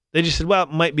 They just said, well,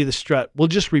 it might be the strut. We'll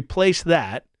just replace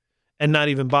that and not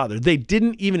even bother. They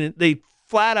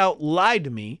flat out lied to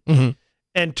me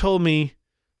and told me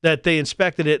that they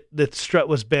inspected it, that the strut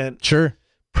was bent. Sure.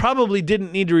 Probably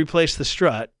didn't need to replace the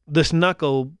strut. This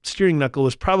steering knuckle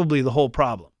was probably the whole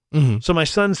problem. So my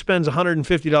son spends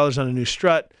 $150 on a new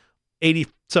strut,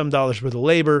 $80-some worth of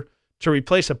labor to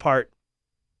replace a part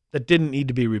that didn't need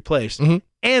to be replaced.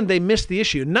 And they missed the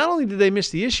issue. Not only did they miss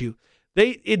the issue,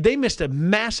 they missed a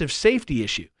massive safety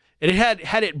issue. And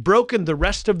had it broken the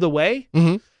rest of the way,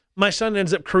 my son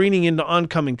ends up careening into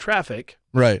oncoming traffic.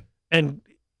 Right. And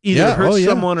either hurt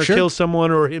someone or kill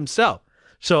someone or himself.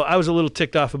 So I was a little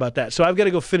ticked off about that. So I've got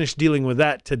to go finish dealing with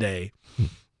that today.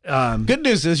 Good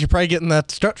news is you're probably getting that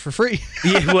strut for free.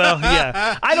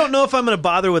 Yeah. I don't know if I'm going to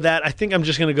bother with that. I think I'm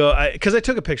just going to go because I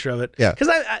took a picture of it. Yeah. Because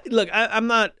I'm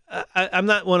not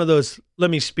one of those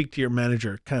let me speak to your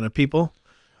manager kind of people.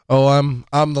 Oh,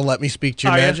 I'm the let me speak to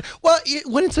your manager. Well,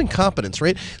 when it's incompetence,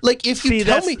 right? Like if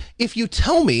you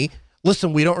tell me,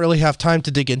 listen, we don't really have time to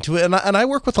dig into it, and I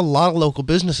work with a lot of local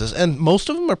businesses, and most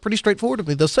of them are pretty straightforward with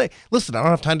me. They'll say, listen, I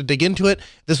don't have time to dig into it.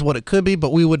 This is what it could be,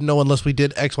 but we wouldn't know unless we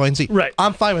did X, Y, and Z. Right.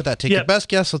 I'm fine with that. Take your best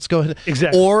guess. Let's go ahead.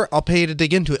 Exactly. Or I'll pay you to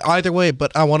dig into it. Either way,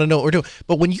 but I want to know what we're doing.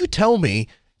 But when you tell me,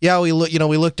 we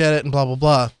looked at it and blah blah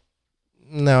blah.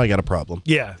 Now I got a problem.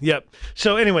 Yeah. Yep.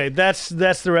 So anyway, that's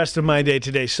the rest of my day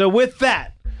today. So with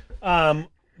that,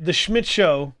 the Schmidt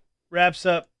Show wraps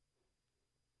up,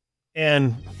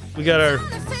 and we got our.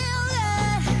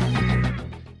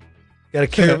 Got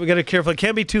to careful. It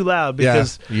can't be too loud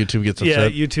because YouTube gets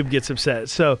upset. Yeah, YouTube gets upset.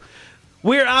 So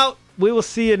we're out. We will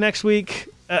see you next week.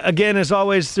 Again, as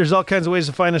always, there's all kinds of ways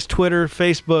to find us: Twitter,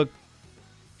 Facebook,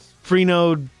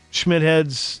 Freenode,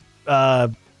 Schmidheads.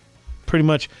 Pretty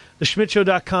much,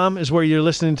 theschmidtshow.com is where you're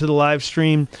listening to the live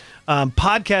stream.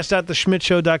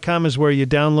 Podcast.theschmidtshow.com is where you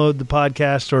download the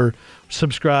podcast or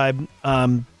subscribe.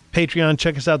 Patreon,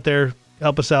 check us out there.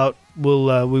 Help us out.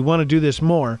 We want to do this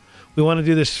more. We want to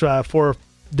do this 4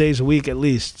 days a week at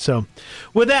least. So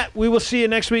with that, we will see you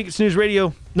next week. It's News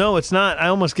Radio. No, it's not. I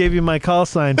almost gave you my call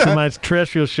sign for my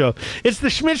terrestrial show. It's the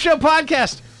Schmidt Show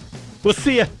podcast. We'll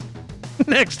see you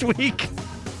next week.